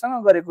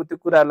दुःखसँग गरेको त्यो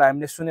कुराहरूलाई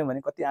हामीले सुन्यौँ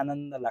भने कति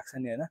आनन्द लाग्छ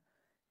नि होइन।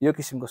 यो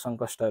किसिमको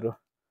सङ्कटहरू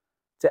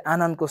चाहिँ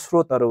आनन्दको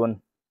स्रोतहरू हुन्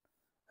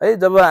है।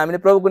 जब हामीले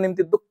प्रभुको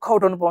निम्ति दुःख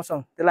उठाउनु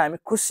पाउँछौँ त्यसलाई हामी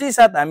खुसी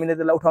साथ हामीले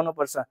त्यसलाई उठाउनु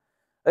पर्छ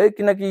है,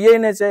 किनकि यही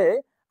नै चाहिँ है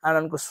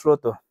आनन्दको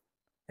स्रोत हो।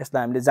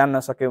 यसलाई हामीले जान्न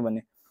सक्यौँ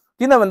भने,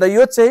 किन भन्दा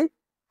यो चाहिँ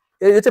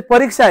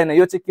परीक्षा होइन,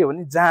 यो चाहिँ के हो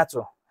भने जाँच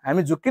हो।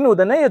 हामी झुक्किनु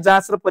हुँदैन यो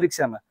जाँच र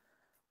परीक्षामा।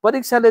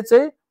 परीक्षाले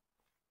चाहिँ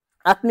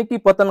आत्मिकी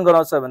पतन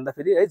गराउँछ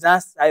भन्दाखेरि है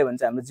जाँच आयो भने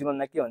चाहिँ हाम्रो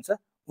जीवनमा के हुन्छ?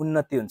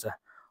 उन्नति हुन्छ।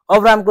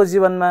 अब्राहमको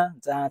जीवनमा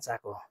जाँच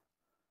आएको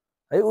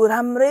है, ऊ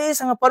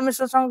राम्रैसँग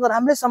परमेश्वरसँग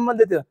राम्रै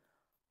सम्बन्ध थियो।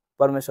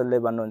 परमेश्वरले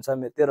भन्नुहुन्छ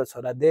तेरो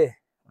छोरा दे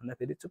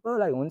भन्दाखेरि चुप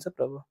लाग्यो, हुन्छ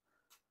प्रभु।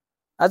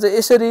 आज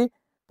यसरी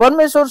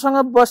परमेश्वरसँग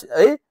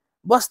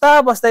बस्दा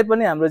बस्दै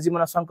पनि हाम्रो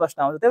जीवनमा सङ्कट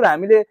आउँछ। त्यही भएर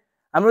हामीले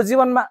हाम्रो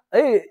जीवनमा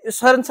है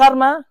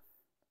संसारमा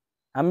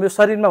हाम्रो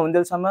शरीरमा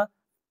हुन्जेलसम्म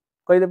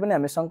कहिले पनि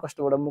हामी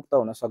सङ्कष्टबाट मुक्त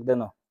हुन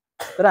सक्दैनौँ।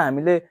 तर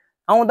हामीले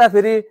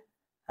आउँदाखेरि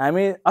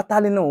हामी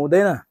अत्तालिनु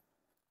हुँदैन।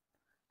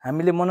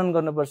 हामीले मनन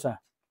गर्नुपर्छ,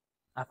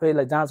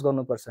 आफैलाई जाँच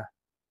गर्नुपर्छ,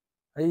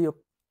 है यो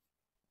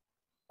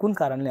कुन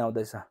कारणले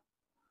आउँदैछ,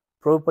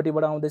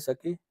 प्रभुपट्टिबाट आउँदैछ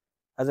कि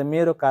आज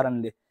मेरो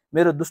कारणले,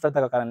 मेरो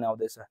दुष्टताको कारणले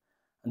आउँदैछ,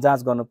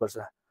 जाँच गर्नुपर्छ।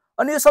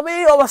 अनि यो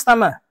सबै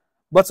अवस्थामा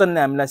वचनले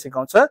हामीलाई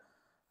सिकाउँछ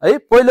है।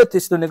 पहिलो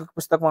थिस्सलुनीको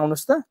पुस्तकमा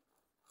आउनुहोस् त।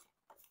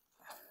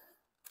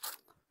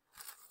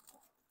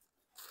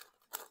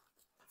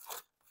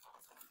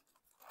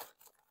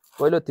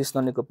 पहिलो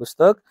थिस्सलुनीको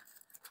पुस्तक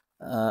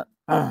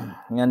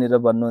यहाँनिर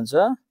भन्नुहुन्छ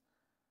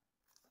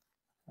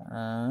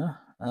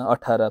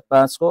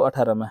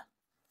 5:18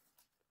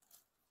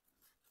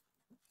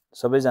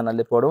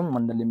 सबैजनाले पढौँ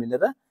मण्डली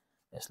मिलेर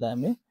यसलाई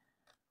हामी।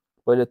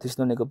 पहिलो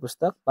थिस्सलुनीको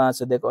पुस्तक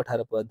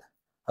 5:18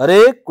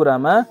 हरेक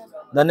कुरामा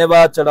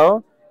धन्यवाद चढाऊ,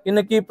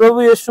 किनकि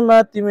प्रभु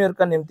येशूमा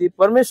तिमीहरूका निम्ति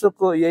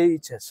परमेश्वरको यही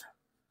इच्छा छ।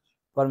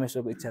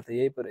 परमेश्वरको इच्छा त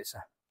यही पो रहेछ।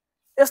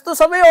 यस्तो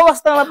सबै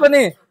अवस्थामा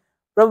पनि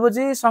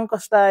प्रभुजी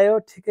सङ्कष्ट आयो,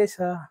 ठिकै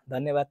छ,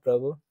 धन्यवाद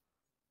प्रभु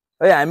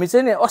है। हामी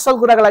चाहिँ नि असल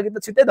कुराको लागि त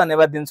छिट्टै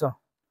धन्यवाद दिन्छौँ,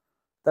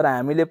 तर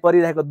हामीले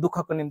परिरहेको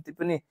दुःखको निम्ति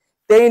पनि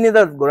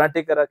त्यहीनिर घुँडा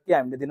टेकेर के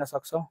हामीले दिन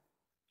सक्छौँ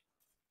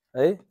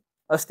है।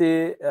 अस्ति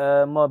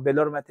म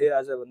बेलोरमा थिएँ,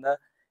 आजभन्दा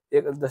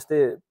जस्तै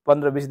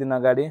 15-20 दिन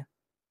अगाडि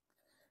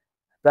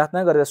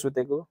प्रार्थना गरेर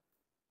सुतेको,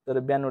 तर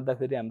बिहान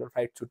उठ्दाखेरि हाम्रो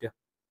फ्लाइट छुट्यो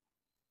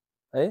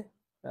है।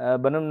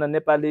 भनौँ न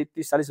नेपाली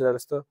 30-40 हजार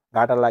जस्तो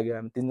घाटा लाग्यो।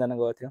 हामी 3 जना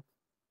गएको थियौँ।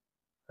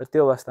 र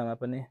त्यो अवस्थामा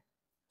पनि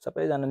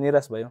सबैजना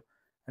निराश भयो।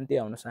 अनि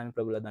आउनुहोस् हामी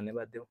प्रभुलाई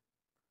धन्यवाद दिउँ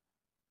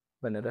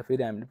भनेर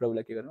फेरि हामीले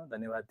प्रभुलाई के गर्नु,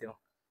 धन्यवाद दिउँ।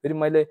 फेरि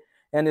मैले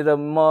यहाँनिर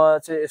म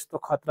चाहिँ यस्तो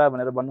खतरा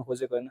भनेर भन्नु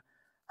खोजेको होइन,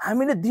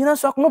 हामीले दिन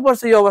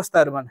सक्नुपर्छ यो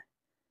अवस्थाहरूमा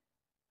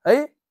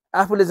है।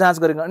 आफूले जाँच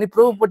गरेको अनि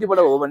प्रभुपट्टिबाट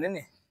हो भने नि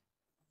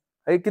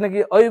है,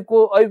 किनकि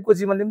अयुबको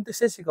जीवनले पनि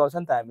त्यसै सिकाउँछ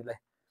नि त हामीलाई।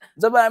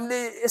 जब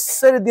हामीले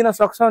यसरी दिन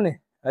सक्छौँ नि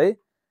है,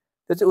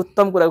 त्यो चाहिँ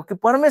उत्तम कुरा हो कि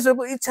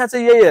परमेश्वरको इच्छा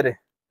चाहिँ यही अरे।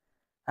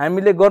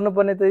 हामीले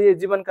गर्नुपर्ने त यही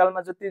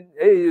जीवनकालमा जति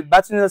है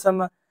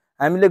बाँचिनेसम्म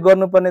हामीले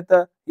गर्नुपर्ने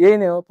त यही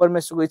नै हो,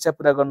 परमेश्वरको इच्छा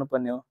पुरा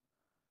गर्नुपर्ने हो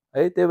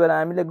है। त्यही भएर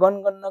हामीले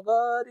गनगन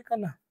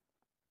नगरिकन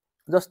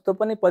जस्तो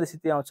पनि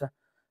परिस्थिति आउँछ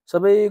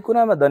सबै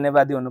कुरामा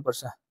धन्यवादी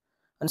हुनुपर्छ।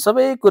 अनि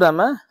सबै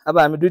कुरामा अब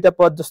हामी 2टा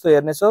पद जस्तो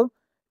हेर्नेछौँ,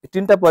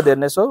 3टा पद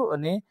हेर्नेछौँ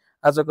अनि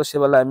आजको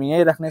सेवालाई हामी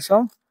यहीँ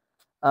राख्नेछौँ।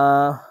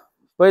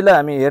 पहिला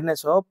हामी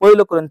हेर्नेछौँ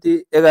पहिलो कोरिन्थी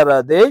 11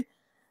 अध्याय।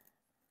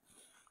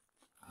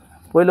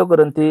 पहिलो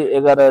कोरिन्थी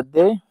 11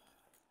 अध्याय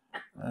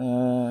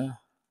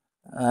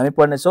हामी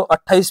पढ्नेछौँ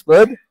 28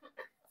 पद।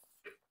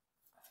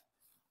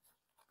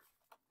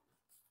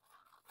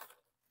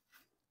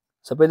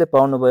 सबैले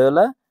पाउनुभयो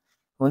होला,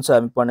 हुन्छ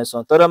हामी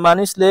पढ्नेछौँ। तर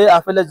मानिसले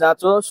आफैलाई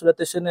जाँचोस् र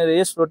त्यसरी नै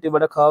यस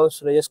रोटीबाट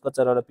खाओस् र यस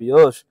कचराबाट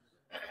पियोस्।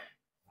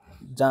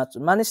 जाँच,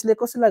 मानिसले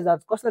कसलाई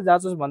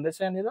जाँचोस्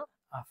भन्दैछ यहाँनिर?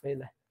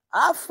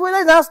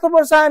 आफैलाई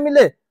जाँच्नुपर्छ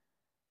हामीले।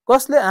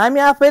 कसले? हामी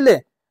आफैले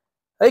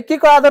है। के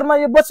को आधारमा?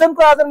 यो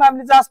वचनको आधारमा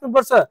हामीले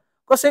जाँच्नुपर्छ।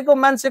 कसैको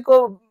मान्छेको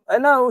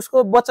होइन,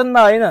 उसको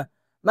वचनमा होइन,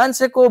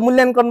 मान्छेको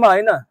मूल्याङ्कनमा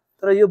होइन,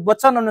 तर यो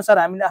वचन अनुसार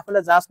हामीले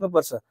आफैलाई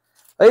जाँच्नुपर्छ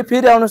है।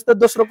 फेरि आउनुहोस् त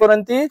दोस्रो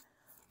कोरिन्थी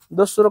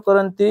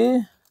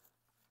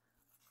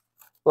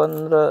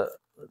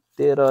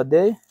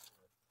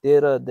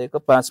 13 अध्यायको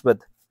 5 पद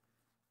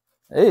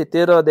है।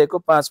 13 अध्यायको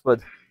 5 पद,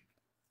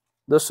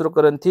 दोस्रो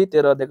कोरिन्थी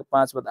 13 अध्यायको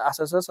 5 पद।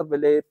 आशा छ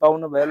सबैले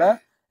पाउनु भयो होला।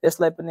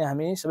 यसलाई पनि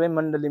हामी सबै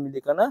मण्डली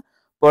मिलिकन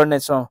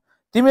पढ्नेछौँ।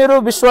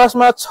 तिमीहरू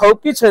विश्वासमा छौ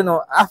कि छैनौ?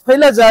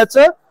 आफैलाई जाँच,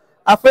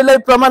 आफैलाई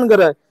प्रमाण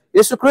गर।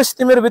 येशू ख्रीष्ट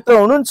तिमीहरू भित्र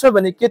हुनुहुन्छ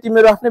भने के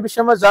तिमीहरू आफ्नै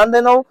विषयमा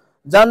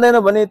जान्दैनौ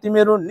भने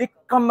तिमीहरू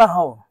निकम्मा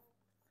हौ।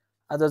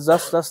 आज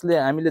जसले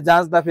हामीले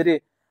जाँच्दाखेरि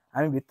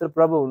हामी भित्र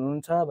प्रभु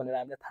हुनुहुन्छ भनेर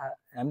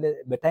हामीले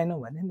भेटाएनौँ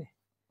भने नि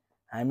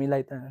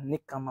हामीलाई त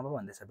निकम्मा पो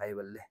भन्दैछ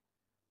बाइबलले।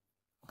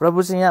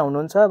 प्रभु चाहिँ यहाँ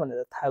हुनुहुन्छ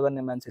भनेर थाहा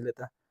गर्ने मान्छेले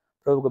त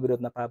प्रभुको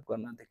विरोधमा पाप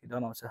गर्नदेखि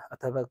डराउँछ,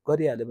 अथवा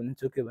गरिहाल्यो भने,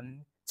 चुक्यो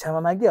भने क्षमा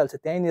मागिहाल्छ।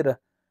 त्यहीँनिर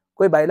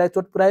कोही भाइलाई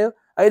चोट पुऱ्यायो,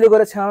 अहिले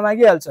गएर क्षमा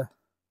मागिहाल्छ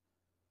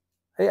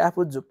है।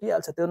 आफू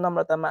झुकिहाल्छ, त्यो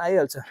नम्रतामा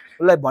आइहाल्छ,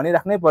 उसलाई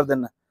भनिराख्नै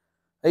पर्दैन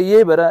है।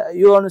 यही भएर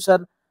यो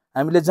अनुसार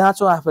हामीले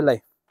जाँचौँ आफूलाई,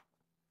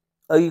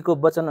 अघिको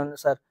वचन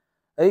अनुसार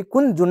है।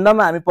 कुन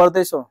झुन्डमा हामी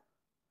पर्दैछौँ?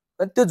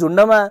 त्यो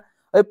झुन्डमा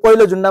है,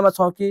 पहिलो झुन्डमा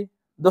छौँ कि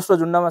दोस्रो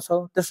झुन्डमा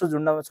छौँ, तेस्रो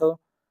झुन्डमा छौँ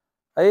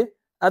है।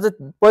 आज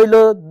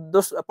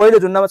पहिलो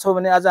झुन्डमा छौँ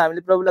भने आज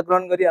हामीले प्रभुलाई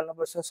ग्रहण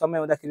गरिहाल्नुपर्छ समय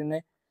हुँदाखेरि नै,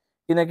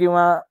 किनकि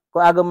उहाँको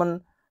आगमन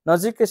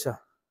नजिकै छ।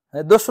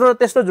 दोस्रो र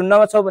तेस्रो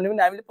झुन्डमा छौँ भने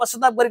पनि हामीले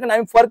पश्चाताप गरिकन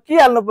हामी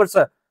फर्किहाल्नुपर्छ।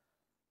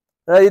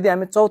 र यदि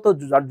हामी चौथो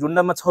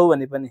झुन्डमा छौँ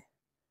भने पनि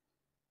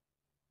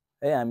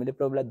है हामीले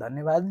प्रभुलाई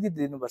धन्यवाद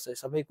दिनुपर्छ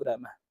सबै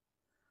कुरामा।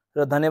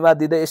 र धन्यवाद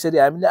दिँदै यसरी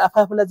हामीले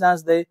आफूलाई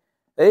जाँच्दै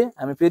है,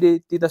 हामी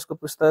फेरि तीतसको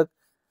पुस्तक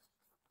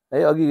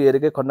है अघि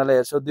हेरेकै खण्डलाई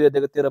हेर्छौँ, 2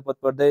 अध्यायको 13 पद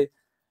पढ्दै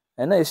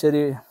होइन,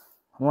 यसरी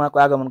उहाँको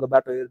आगमनको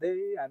बाटो हेर्दै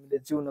हामीले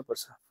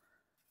जिउनुपर्छ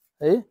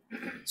है।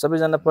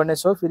 सबैजना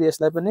पढ्नेछौँ फेरि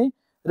यसलाई पनि।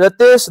 र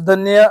त्यस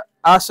धन्य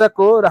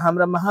आशाको र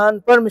हाम्रा महान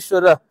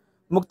परमेश्वर र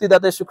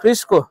मुक्तिदाता येशू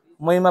ख्रीष्टको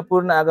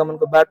महिमापूर्ण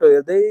आगमनको बाटो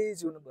हेर्दै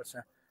जिउनुपर्छ।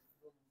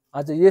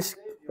 अझ यस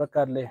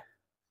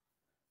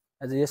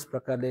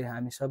प्रकारले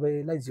हामी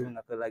सबैलाई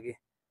जिउनको लागि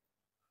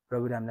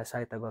प्रभुले हामीलाई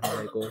सहायता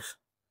गर्नुभएको होस्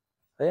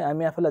है।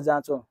 हामी आफूलाई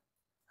जाँचौँ,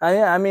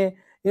 हामी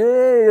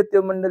यो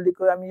त्यो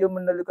मण्डलीको, हामी यो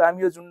मण्डलीको,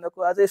 हामी यो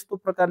झुण्डको, आज यस्तो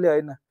प्रकारले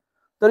होइन,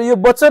 तर यो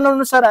वचन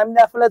अनुसार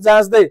हामीले आफूलाई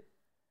जाँच्दै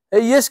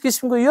यस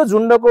किसिमको यो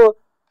झुण्डको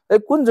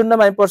कुन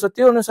झुण्डमा हामी पर्छ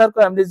त्यो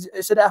अनुसारको हामीले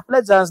यसरी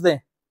आफूलाई जाँच्दै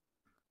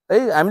है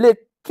हामीले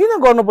किन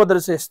गर्नु पर्दो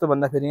रहेछ यस्तो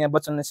भन्दाखेरि यहाँ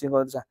वचनले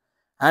सिकाउँछ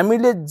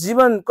हामीले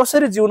जीवन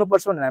कसरी जिउनु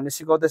पर्छ भनेर हामीले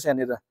सिकाउँदैछ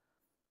यहाँनिर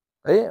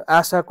है।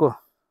 आशाको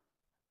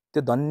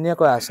त्यो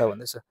धन्यको आशा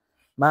भन्दैछ,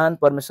 महान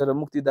परमेश्वर र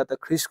मुक्तिदाता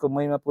ख्रीष्टको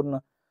महिमापूर्ण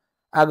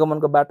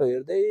आगमनको बाटो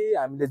हेर्दै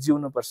हामीले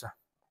जिउनु पर्छ।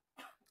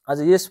 अझ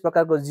यस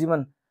प्रकारको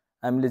जीवन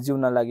हामीले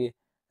जिउन लागि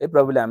है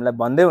प्रभुले हामीलाई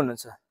भन्दै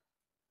हुनुहुन्छ।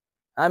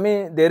 हामी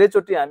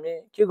धेरैचोटि हामी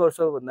के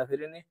गर्छौँ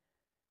भन्दाखेरि नि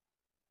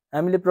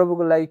हामीले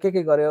प्रभुको लागि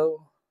के गर्यो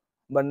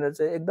भनेर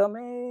चाहिँ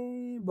एकदमै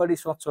बढी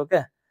सोच्छौँ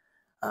क्या।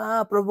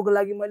 प्रभुको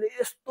लागि मैले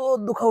यस्तो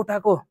दुःख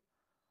उठाएको,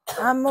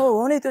 आमा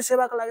हो नि त्यो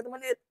सेवाको लागि त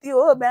मैले यति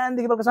हो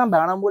बिहानदेखि बेलुकासम्म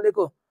भाँडा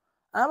मोलेको,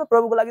 आमा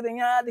प्रभुको लागि त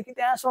यहाँदेखि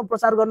त्यहाँसम्म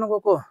प्रचार गर्न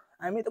गएको,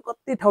 हामी त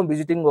कति ठाउँ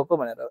भिजिटिङ गएको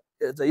भनेर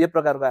यो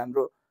प्रकारको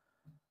हाम्रो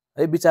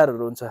है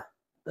विचारहरू हुन्छ।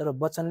 तर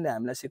वचनले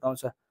हामीलाई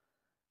सिकाउँछ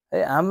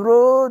है हाम्रो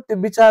त्यो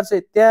विचार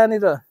चाहिँ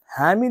त्यहाँनिर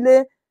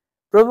हामीले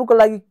प्रभुको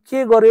लागि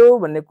के गर्यो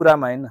भन्ने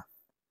कुरामा होइन,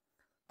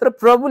 तर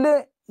प्रभुले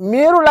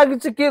मेरो लागि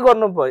चाहिँ के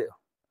गर्नु भयो।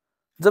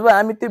 जब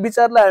हामी त्यो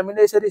विचारलाई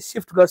हामीले यसरी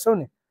सिफ्ट गर्छौँ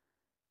नि,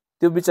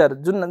 त्यो विचार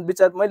जुन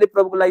विचार मैले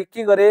प्रभुको लागि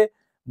के गरेँ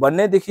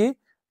भन्नेदेखि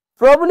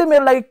प्रभुले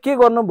मेरो लागि के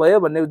गर्नुभयो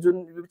भन्ने जुन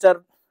विचार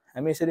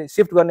हामी यसरी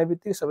सिफ्ट गर्ने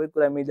बित्तिकै सबै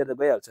कुरा मिलेर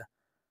गइहाल्छ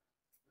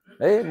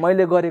है।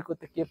 मैले गरेको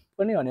त के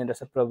पनि होइन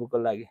रहेछ प्रभुको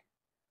लागि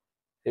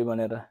है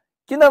भनेर।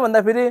 किन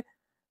भन्दाखेरि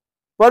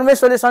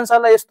परमेश्वरले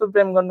संसारलाई यस्तो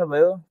प्रेम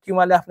गर्नुभयो कि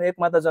उहाँले आफ्नो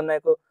एकमात्र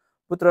जन्मेको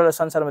पुत्रलाई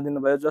संसारमा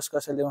दिनुभयो, जस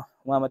कसैले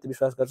उहाँमाथि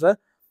विश्वास गर्छ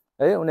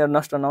है उनीहरू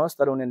नष्ट नहोस्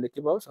तर उनीहरूले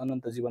के पाओस्,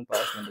 अनन्त जीवन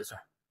पाओस् भन्दैछ।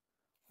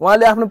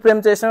 उहाँले आफ्नो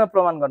प्रेम चाहिँ यसैमा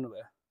प्रमाण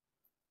गर्नुभयो।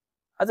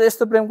 अझ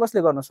यस्तो प्रेम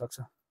कसले गर्न सक्छ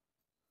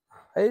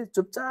है।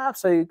 चुपचाप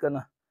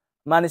सहिकन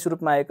मानिस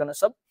रूपमा आइकन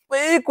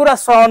सबै कुरा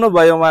सहनु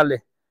भयो उहाँले,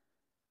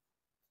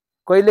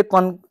 कहिले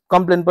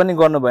कम्प्लेन पनि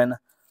गर्नु भएन,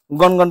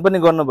 गनगन पनि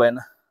गर्नु भएन।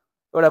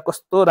 एउटा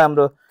कस्तो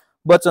राम्रो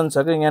वचन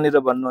छ कि यहाँनिर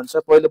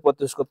भन्नुहुन्छ पहिलो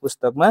पत्रुसको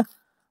पुस्तकमा,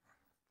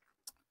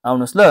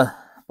 आउनुहोस् ल,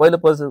 पहिलो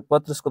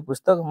पत्रुसको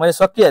पुस्तक मैले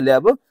सकिहालेँ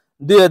अब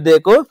 2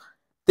 अध्यायको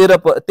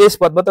 23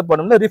 पदमा त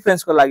पढौँ ल,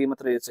 रिफरेन्सको लागि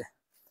मात्र यो चाहिँ।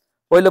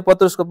 पहिलो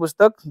पत्रुसको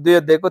पुस्तक 2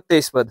 अध्यायको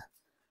 23 पद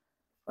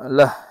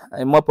ल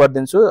म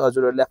पढिदिन्छु,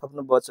 हजुरहरूले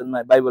आफ्नो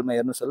वचनमा बाइबलमा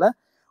हेर्नुहोस् होला।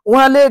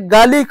 उहाँले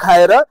गाली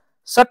खाएर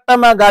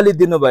सट्टामा गाली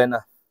दिनु भएन,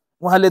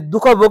 उहाँले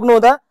दुःख भोग्नु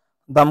हुँदा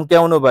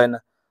धम्क्याउनु भएन,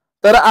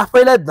 तर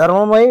आफैलाई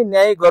धर्ममय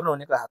न्याय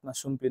गर्नुहुनेको हातमा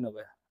सुम्पिनु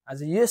भयो।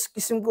 आज यस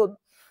किसिमको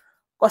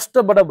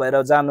कष्टबाट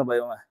भएर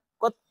जानुभयो उहाँ,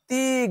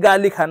 कति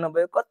गाली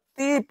खानुभयो,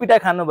 कति पिटाइ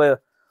खानुभयो,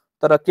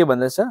 तर के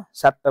भन्दैछ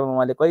सट्टामा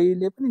उहाँले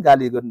कहिले पनि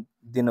गाली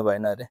दिनु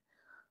भएन अरे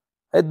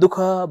है। दुःख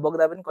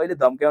बोक्दा पनि कहिले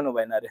धम्क्याउनु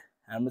भएन अरे।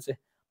 हाम्रो चाहिँ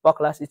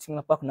पक्लास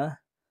इच्छिङमा पक्न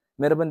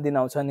मेरो पनि दिन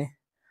आउँछ नि।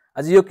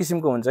 आज यो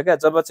किसिमको हुन्छ क्या,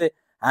 जब चाहिँ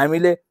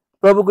हामीले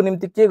प्रभुको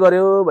निम्ति के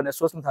गर्यो भनेर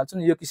सोच्न थाल्छौँ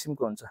नि यो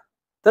किसिमको हुन्छ।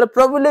 तर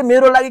प्रभुले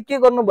मेरो लागि के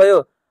गर्नुभयो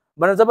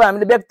भनेर जब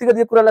हामीले व्यक्तिगत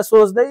यो कुरालाई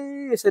सोच्दै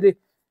यसरी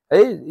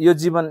है यो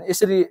जीवन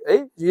यसरी है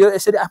यो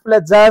यसरी आफूलाई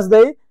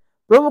जाँच्दै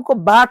प्रभुको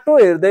बाटो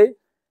हेर्दै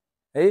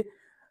है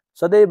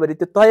सधैँभरि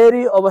त्यो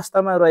तयारी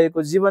अवस्थामा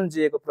रहेको जीवन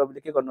जिएको प्रभुले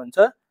के गर्नुहुन्छ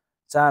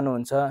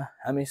चाहनुहुन्छ।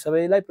 हामी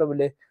सबैलाई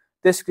प्रभुले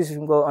त्यस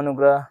किसिमको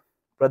अनुग्रह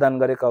प्रदान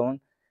गरेका हुन्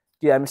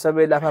कि हामी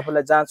सबैले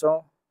आफूलाई जाँचौँ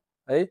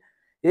है,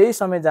 यही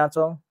समय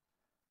जाँचौँ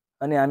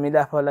अनि हामीले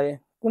आफूलाई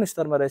कुन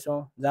स्तरमा रहेछौँ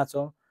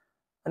जाँचौँ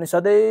अनि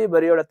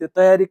सधैँभरि एउटा त्यो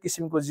तयारी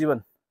किसिमको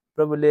जीवन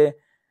प्रभुले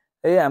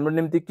है हाम्रो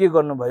निम्ति के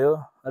गर्नुभयो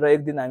र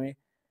एक दिन हामी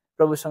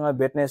प्रभुसँग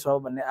भेट्नेछौँ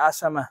भन्ने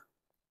आशामा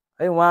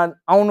है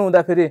उहाँ आउनु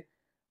हुँदाखेरि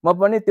म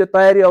पनि त्यो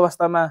तयारी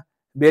अवस्थामा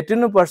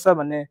भेटिनुपर्छ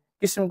भन्ने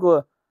किसिमको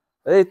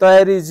है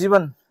तयारी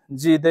जीवन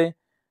जिँदै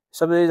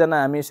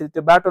सबैजना हामी यसरी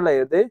त्यो बाटोलाई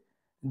हेर्दै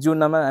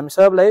जिउनमा हामी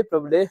सबलाई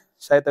प्रभुले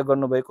सहायता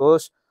गर्नुभएको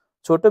होस्।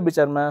 छोटो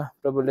विचारमा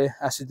प्रभुले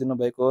आशीष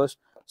दिनुभएको होस्।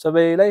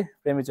 सबैलाई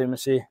प्रेमी जय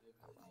मसीह।